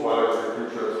schools, whether it's in group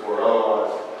trips or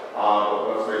otherwise. But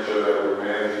let's make sure that we're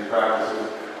managing practices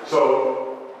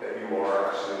so that you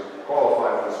are actually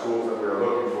qualified for the schools that we're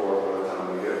looking for by the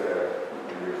time we get there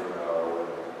a year from now or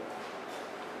whatever.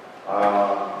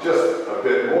 Just a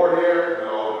bit more here, and then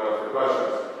I'll open up for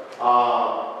questions.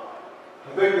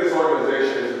 I think this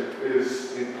organization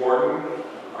is important.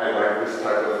 I like this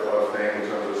type of thing in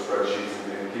terms of spreadsheets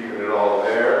and keeping it all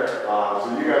there. So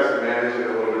you guys can manage it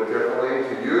a little bit differently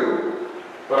to you.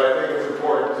 But I think it's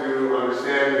important to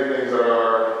understand the things that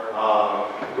are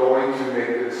going to make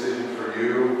the decision for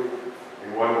you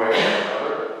in one way or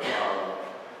another.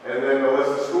 And then the list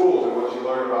of schools and what you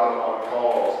learn about on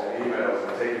calls and emails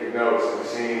and taking notes and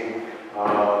seeing a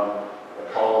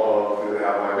column of do they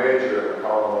have my major, a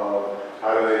column of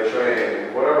how do they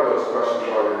train, whatever those questions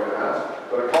are you're going to ask,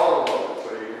 but a column of it so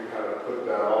you can kind of put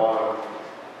that on.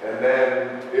 And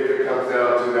then if it comes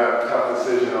down to that tough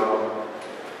decision on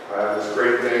I have this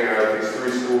great thing, I have these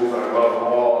 3 schools and I love them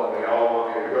all and they all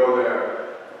want me to go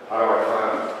there, how do I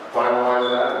kind of finalize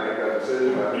that and make that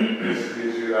decision? This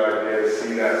gives you that idea to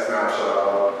see that snapshot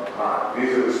of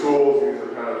these are the schools, these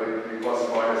are kind of the plus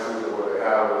and minuses of what they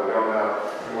have, what they don't have,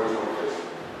 and which one is.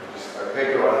 I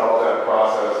think it will help that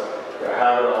process to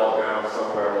have it all down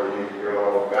somewhere where you can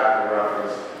go back and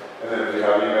reference, and then if you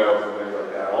have emails and things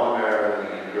like that on there,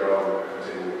 then you can go and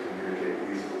continue to communicate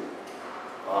easily.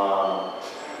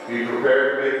 Be prepared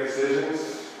to make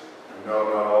decisions. I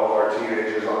know not all of our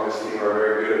teenagers on this team are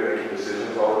very good at making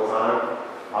decisions all the time,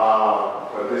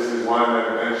 but this is one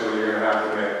that eventually you're going to have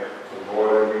to make. The more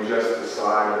that you just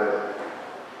decide that.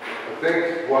 I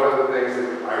think one of the things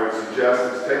that I would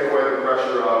suggest is take away the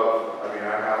pressure of, I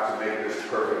have to make this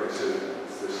perfect decision.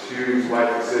 It's this huge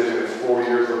life decision. It's 4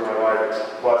 years of my life,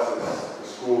 plus it's the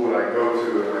school that I go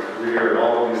to and my career and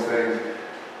all of these things.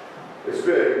 It's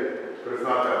big, but it's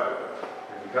not that big.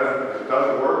 If it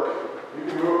doesn't work, you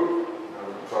can move.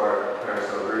 I'm sorry, parents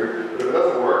don't agree. But if it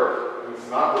doesn't work, and it's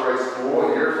not the right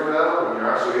school a year from now, when you're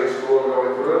actually in school and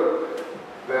going through it,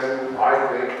 then I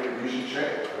think that you should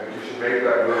change. I think you should make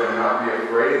that move and not be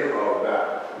afraid of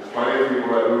that. There's plenty of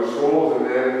people that move schools and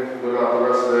then live out the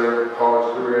rest of their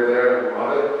college career there and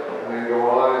love it, and then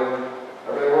go on and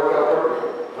everything worked out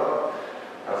perfectly. No.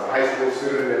 As a high school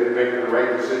student, they didn't make the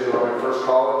right decision on their first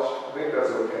college. I think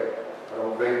that's okay. I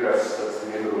don't think that's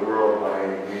the end of the world by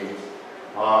any means.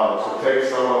 So take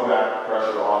some of that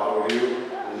pressure off of you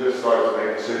and just start to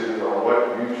make decisions on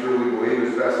what you truly believe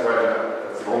is best right now.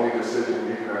 That's the only decision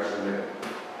you can actually make.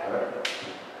 All right?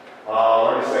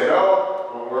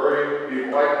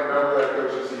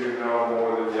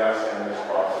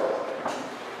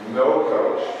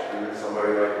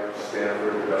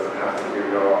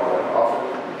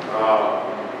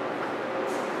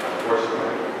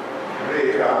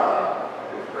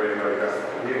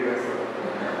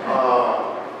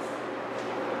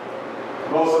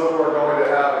 some are going to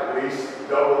have at least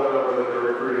double the number that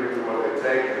they're recruiting to what they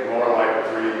take, and more like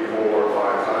 3, 4,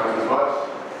 5 times as much.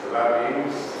 So that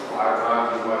means 5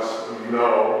 times as much, give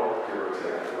or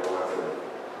take. That's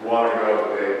one to go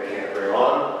that they can't bring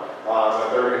on.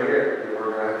 That they're going to hear.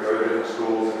 We're going to go to different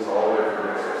schools, it's all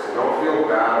different. So don't feel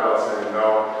bad about saying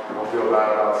no. Don't feel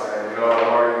bad about saying,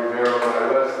 I'm already narrowed my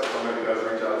list. If somebody does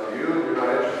reach out to you and you're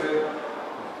not interested,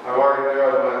 I've already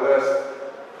narrowed my list.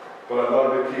 But I'd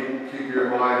love to keep you in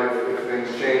mind if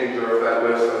things change or if that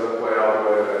list doesn't play out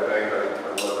the way that I think.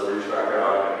 I'd love to reach back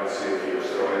out and see if you're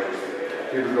still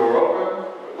interested. Keep the door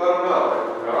open, let them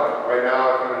know. Right now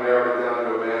I've kind of narrowed it down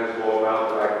to a manageable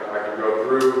amount that I can go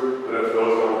through, but if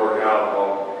those don't work out,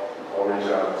 I'll reach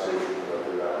out and see if we can go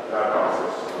through that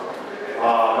process.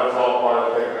 That's all part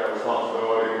of taking that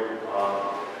responsibility.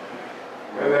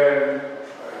 And then,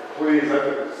 please, I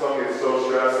think some get so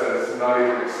stressed that it's not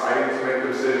even exciting to make the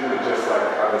decision, but just like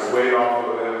have this weight off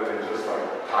of them and just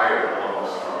like tired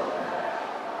almost.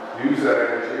 Use that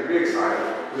energy, be excited.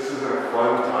 This isn't a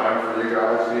fun time for you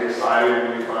guys. Be excited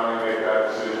when you finally make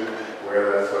that decision. Wear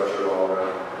that sweatshirt all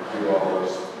around,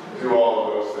 do all of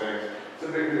those things. It's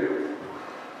a big deal.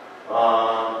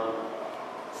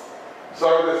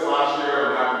 Started this last year,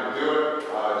 I'm happy to do it.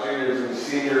 Juniors and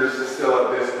seniors still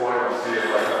at this point, I'll see if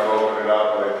I kind of open it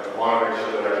up, but I want to make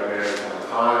sure that I can manage my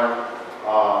time.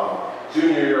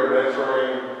 Junior year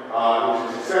mentoring, which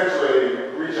is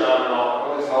essentially reach out and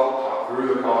I'll just help talk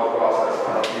through the college process.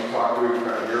 I'll help you talk through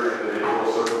kind of your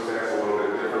individual circumstance a little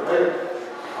bit differently.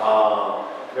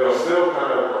 It'll still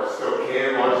still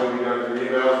can largely be done through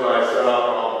emails, but I set up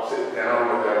and I'll sit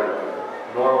down with everybody.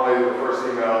 Normally, the first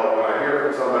email, when I hear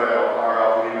from somebody, I'll fire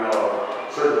out an email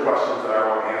of certain questions that I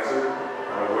want answered,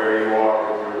 where you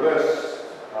are with your list,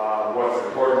 what's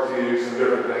important to you, some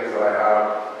different things that I have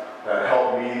that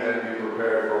help me then be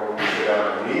prepared for when we sit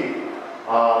down and meet.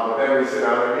 But then we sit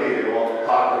down and meet, and we'll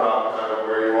talk about kind of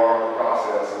where you are in the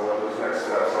process and what those next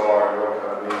steps are and what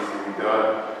kind of needs to be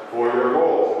done for your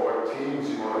goals and what teams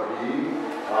you want to be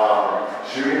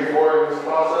shooting for in this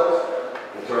process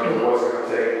in terms of what's going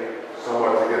to take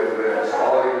somewhat to get to there. So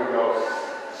I'll even go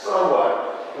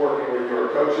somewhat working with your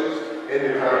coaches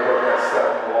into kind of what that step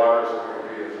in the water is going to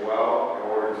be as well in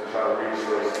order to try to reach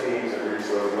those teams and reach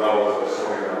those levels of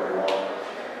swimming that we want.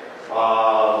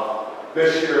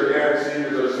 This year, again,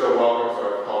 seniors are still welcome, so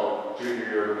I've called it junior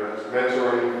year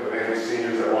mentoring. But any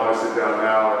seniors that want to sit down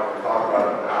now and talk about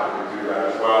it, I'm happy to do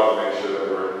that as well to make sure that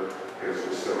we're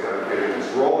still kind of getting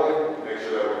this rolling, make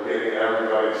sure that we're getting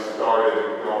everybody started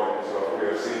and going. So if we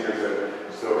have seniors that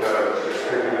still kind of just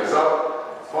picking this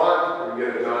up, it's fun, we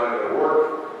can get it done, it'll work.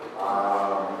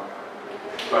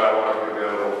 But I want to be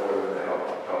available for them to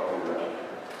help do that.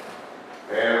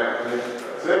 And I think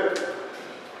that's it.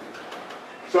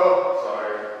 So,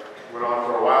 sorry, went on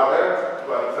for a while there,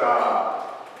 but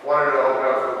wanted to open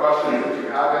up for questions if you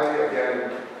have any. Again,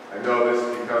 I know this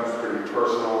becomes pretty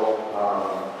personal,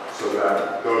 so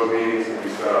that those meetings can be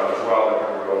set up as well. They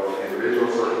kind of go with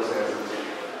individual circumstances.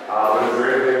 But is there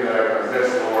anything that I kind of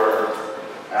missed or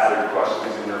added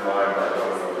questions in your mind that I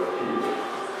don't know to repeat?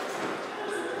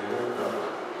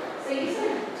 So you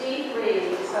said D3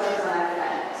 focuses on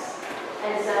academics.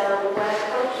 And so when a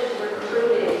coach is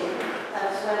recruiting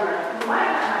a swimmer who might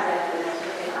not have academics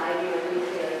with an IB or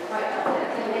D3 or quite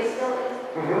confident, can they still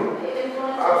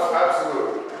influence?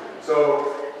 Absolutely. So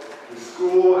the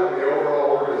school and the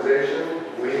overall organization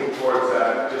lean towards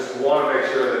that. Just want to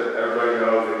make sure that everybody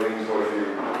knows they lean towards the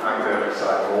academic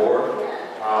side more.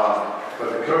 But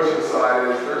the coaching side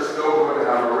is they're still going to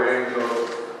have a range of,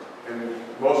 and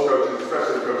most coaches,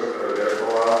 especially the coaches that are there for a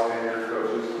while, tenured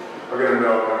coaches, are going to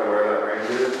know kind of where that range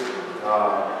is.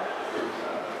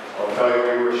 I'll tell you,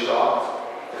 we were shocked.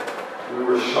 We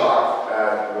were shocked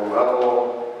at the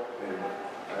level, and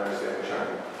I understand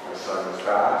my son was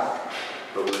fast,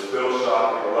 but we're still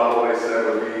shocked at the level they said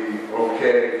would be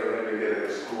okay for him to get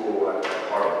into school at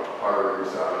Harvard or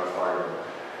Harvard.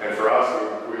 And for us,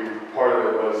 part of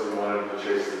it was we wanted to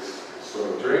chase this sort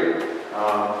of dream.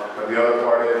 But the other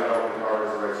part is, I don't think Harvard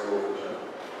is a great school for China.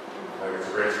 Like, it's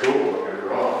a great school, don't get me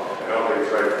wrong. I don't think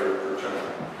it's right for China.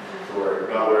 So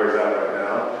not where he's at right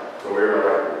now. So we were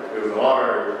like, it was an honor,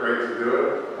 it was great to do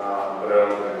it, but I don't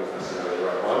think it was necessarily the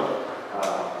right one.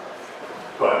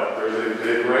 But there's a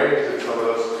big range in some of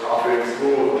those top end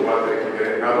schools and what they can get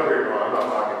in. Now don't get me wrong, I'm not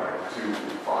talking like 2,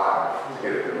 5 to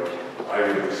get into an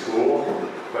Ivy League school.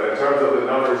 But in terms of the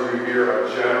numbers you hear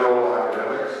of general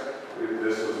academics,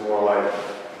 this was more like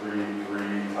 3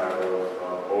 type of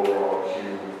overall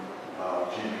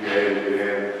GPA to get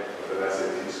in with an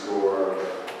SAT score of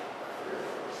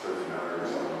 1,300 or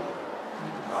something.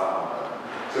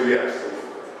 So yes,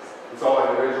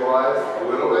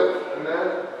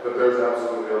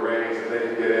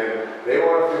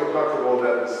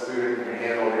 that the student can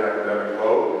handle the academic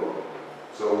load.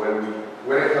 So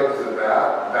when it comes to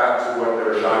that, that's what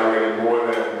they're evaluating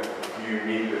more than do you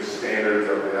meet the standards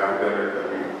of the academic that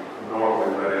we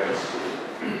normally run in school.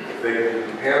 If they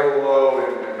can handle the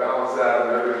load and balance that, and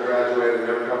they're going to graduate, and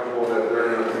they're comfortable that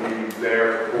they're going to be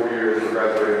there for 4 years and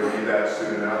graduate and be that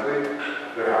student athlete,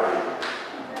 they're happy.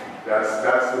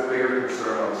 That's the bigger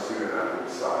concern on the student athlete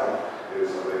side, is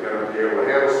are they going to be able to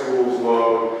handle school's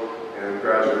load and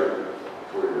graduate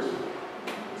 4 years?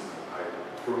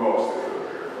 For most, it's a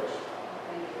bigger question.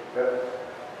 Yeah.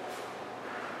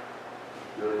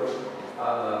 You have a question?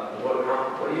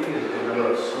 What do you think is the number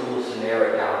of schools to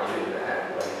narrow it down to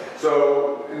that? So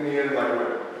in the end, like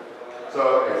what? So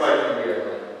it's like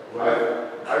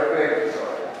I think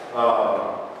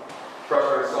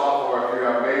freshman and sophomore, if you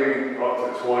have maybe up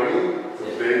to 20, it's a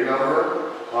big number.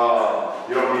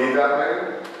 You don't need that many,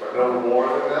 but no more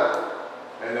than that.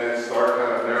 And then start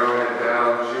kind of narrowing it down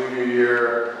junior year,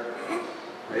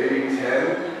 maybe 10,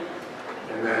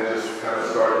 and then just kind of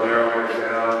start narrowing it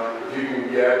down. If you can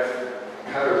get,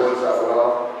 kind of works out well,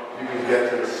 you can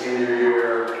get to the senior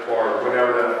year or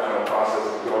whenever that final process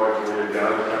is going to where you're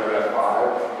down to kind of that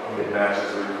 5, it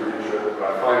matches the recruiting trip.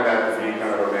 But I find that to be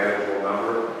kind of a manageable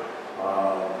number.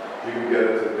 If you can get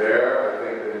it to there, I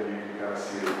think then you can kind of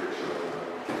see the picture.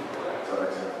 Does that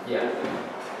make sense? Yeah.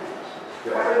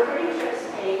 Are recruiting trips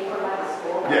paid for by the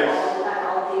school? Yes.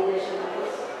 All the additional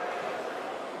days?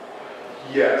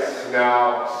 Yes.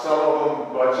 Now, some of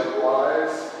them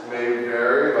budget-wise may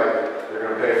vary. Like they're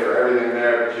going to pay for everything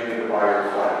there, but you need to buy your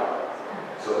flight.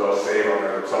 So they'll save on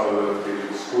them. Some of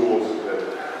the schools that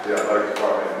the athletic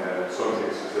department and some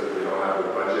teams specifically don't have the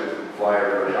budget to fly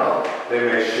everybody out. They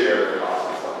may share the cost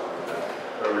of something like that.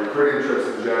 But recruiting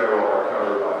trips in general are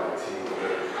covered by the team,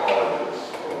 the colleges.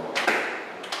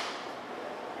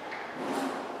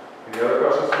 Any other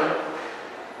questions, ma'am?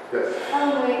 Yes.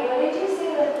 Wait, what did you say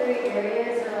the 3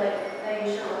 areas are like that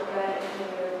you should look at if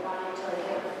you're wanting to like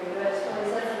get the free goods? Well,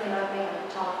 you said something about being like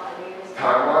top 3.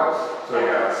 Time-wise, so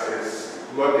yes,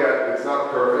 it's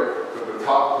not perfect, but the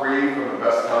top 3 from the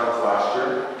best times last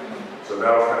year. So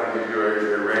that'll kind of give you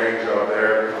a range of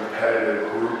their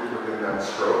competitive group within that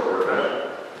stroke or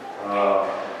event.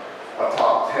 A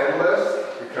top 10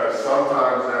 list, because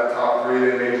sometimes that top 3,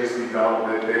 they may just be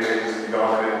dominant in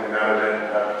that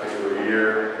event that particular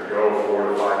year and go 4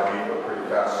 to 5 deep of pretty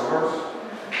fast swimmers.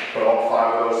 But all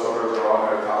 5 of those swimmers are on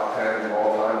their top 10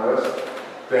 all-time list.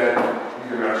 Then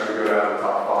you can actually go down to the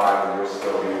top 5 and you'll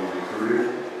still be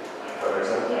recruited. Does that make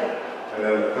sense? Yeah. And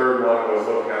then the third one was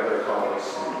looking at their conference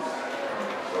students.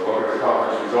 So looking at the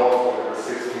conference results, looking at the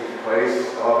 16th place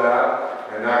of that,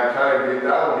 and that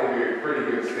will give you a pretty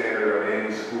good standard on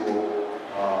any school.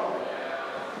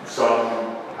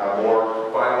 Some have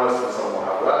more finalists and some will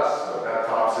have less, but that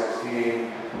top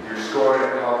 16, you're scoring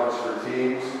at conference for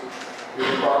teams,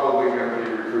 you're probably going to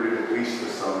be recruited at least to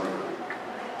some degree.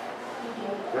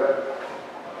 Yep.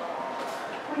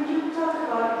 When you talk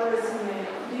about resume,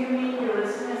 do you mean your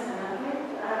resume as an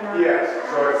athlete? Yes,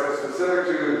 so it's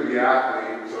specific to the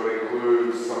athlete, so it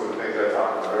includes some of the things I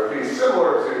talked about. It would be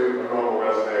similar to a normal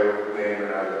resume with the name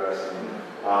and address,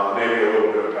 and maybe a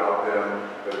little bit about them,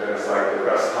 but then it's like the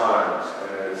best times,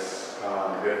 and it's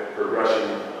if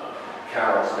progression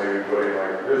counts, maybe putting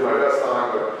like, here's my best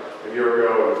time, but a year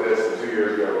ago it was this, and 2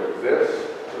 years ago it was this,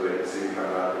 so they can see kind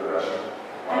of that progression.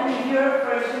 And if you're a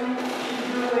freshman, should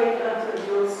you wait until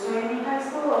you're swimming in high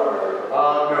school or?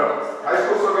 No. High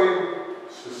school swimming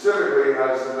specifically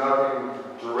has nothing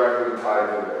directly tied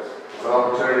to this. It's an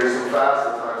opportunity to swim fast,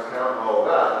 the times count, and all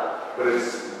of that, but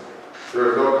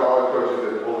there are no college coaches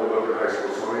that only look at high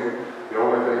school swimming. The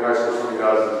only thing high school swimming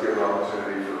does is give an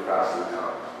opportunity for faster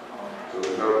times. So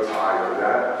there's no tie to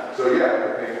that. So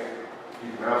yeah, I think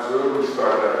you can absolutely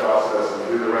start that process and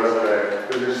do the resume,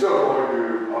 because you're still going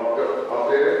to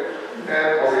update it.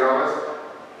 And I'll be honest,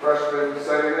 freshmen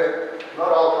sending it, not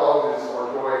all colleges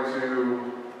are going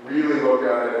to really look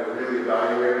at it and really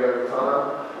evaluate it at the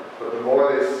time. But the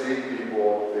more they see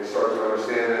people, they start to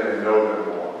understand it and know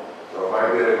them more. So if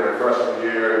I did it my freshman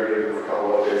year and gave them a couple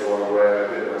updates along the way, I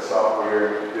did it my sophomore year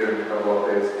and gave them a couple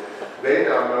updates, they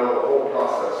now know the whole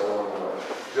process along the way.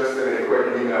 Just in a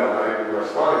quick email not even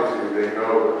responding to, they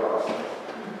know the process.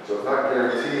 So it's not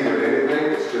guaranteed of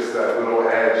anything, it's just that little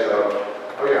edge of,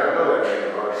 oh yeah, I know that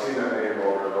name, or I've seen that name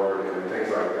over and over again, and things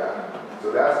like that.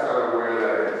 So that's kind of where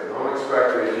that is. Don't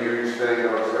expect a huge thing,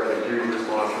 don't expect a huge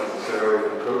response necessarily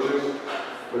from coaches,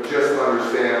 but just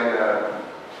understand that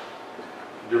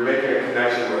you're making a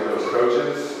connection with those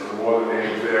coaches, and the more the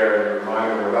name's there, and you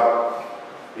remind them without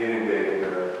inundating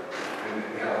their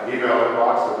email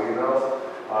inbox with emails.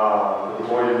 The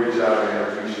more you reach out and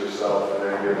introduce yourself and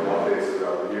then give them updates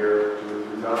throughout the year, 2 or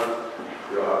 3 times,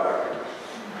 you'll have that connection.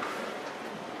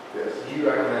 Yes? Do you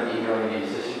recommend emailing the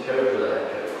assistant coach or the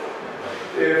head coach?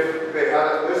 If they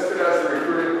have it listed as the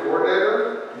recruiting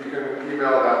coordinator, you can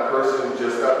email that person,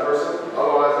 just that person.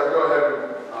 Otherwise, I go ahead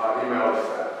and email the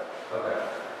staff. Okay.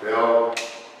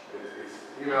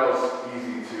 Email's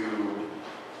easy to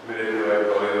manipulate.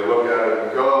 They'll either look at it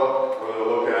and go, or they'll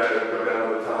look at it and go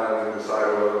down to the Times and decide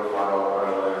whether to file or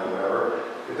whatever.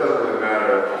 It doesn't really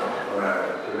matter on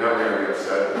that. They're never going to be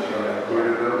upset that you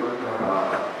included them.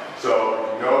 So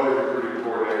if you know the recruiting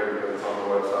coordinator because it's on the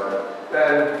website,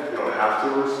 then you don't have to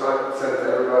send it to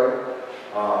everybody.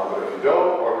 But if you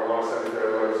don't, or if you want to send it to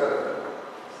everybody, send it to them.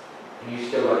 Do you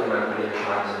still recommend putting the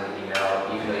times in the email,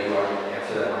 even though you already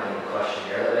answered that line in the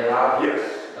questionnaire that they have? Yes.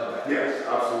 Okay. Yes,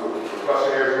 absolutely. The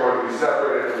questionnaire is going to be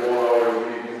separate and it will always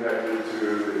be connected to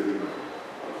the email.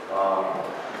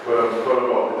 But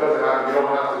it doesn't have, you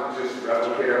don't have to just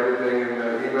replicate everything in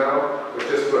the email, but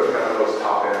just put kind of those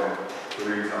top end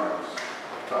 3 times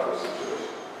type of situation.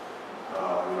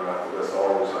 You don't have to list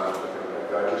all your times or anything like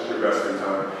that, just your best 3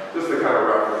 times, just to kind of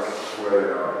reference where they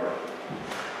are.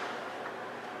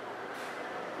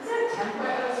 Is there a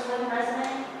template of a swim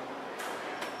resume?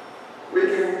 We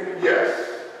can, yes.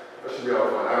 That should be all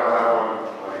fine. I don't have one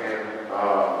on hand,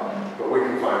 but we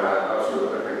can find that.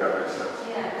 Absolutely, I think that makes sense.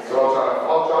 Yeah. So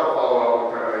I'll try to follow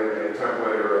up with kind of a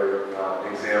template or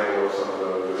an example of some of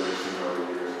those that we've seen over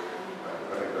the years.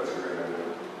 I think that's a great idea.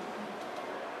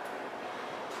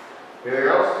 Anything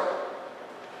else?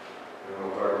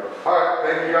 All right,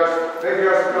 thank you guys. Thank you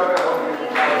guys for coming.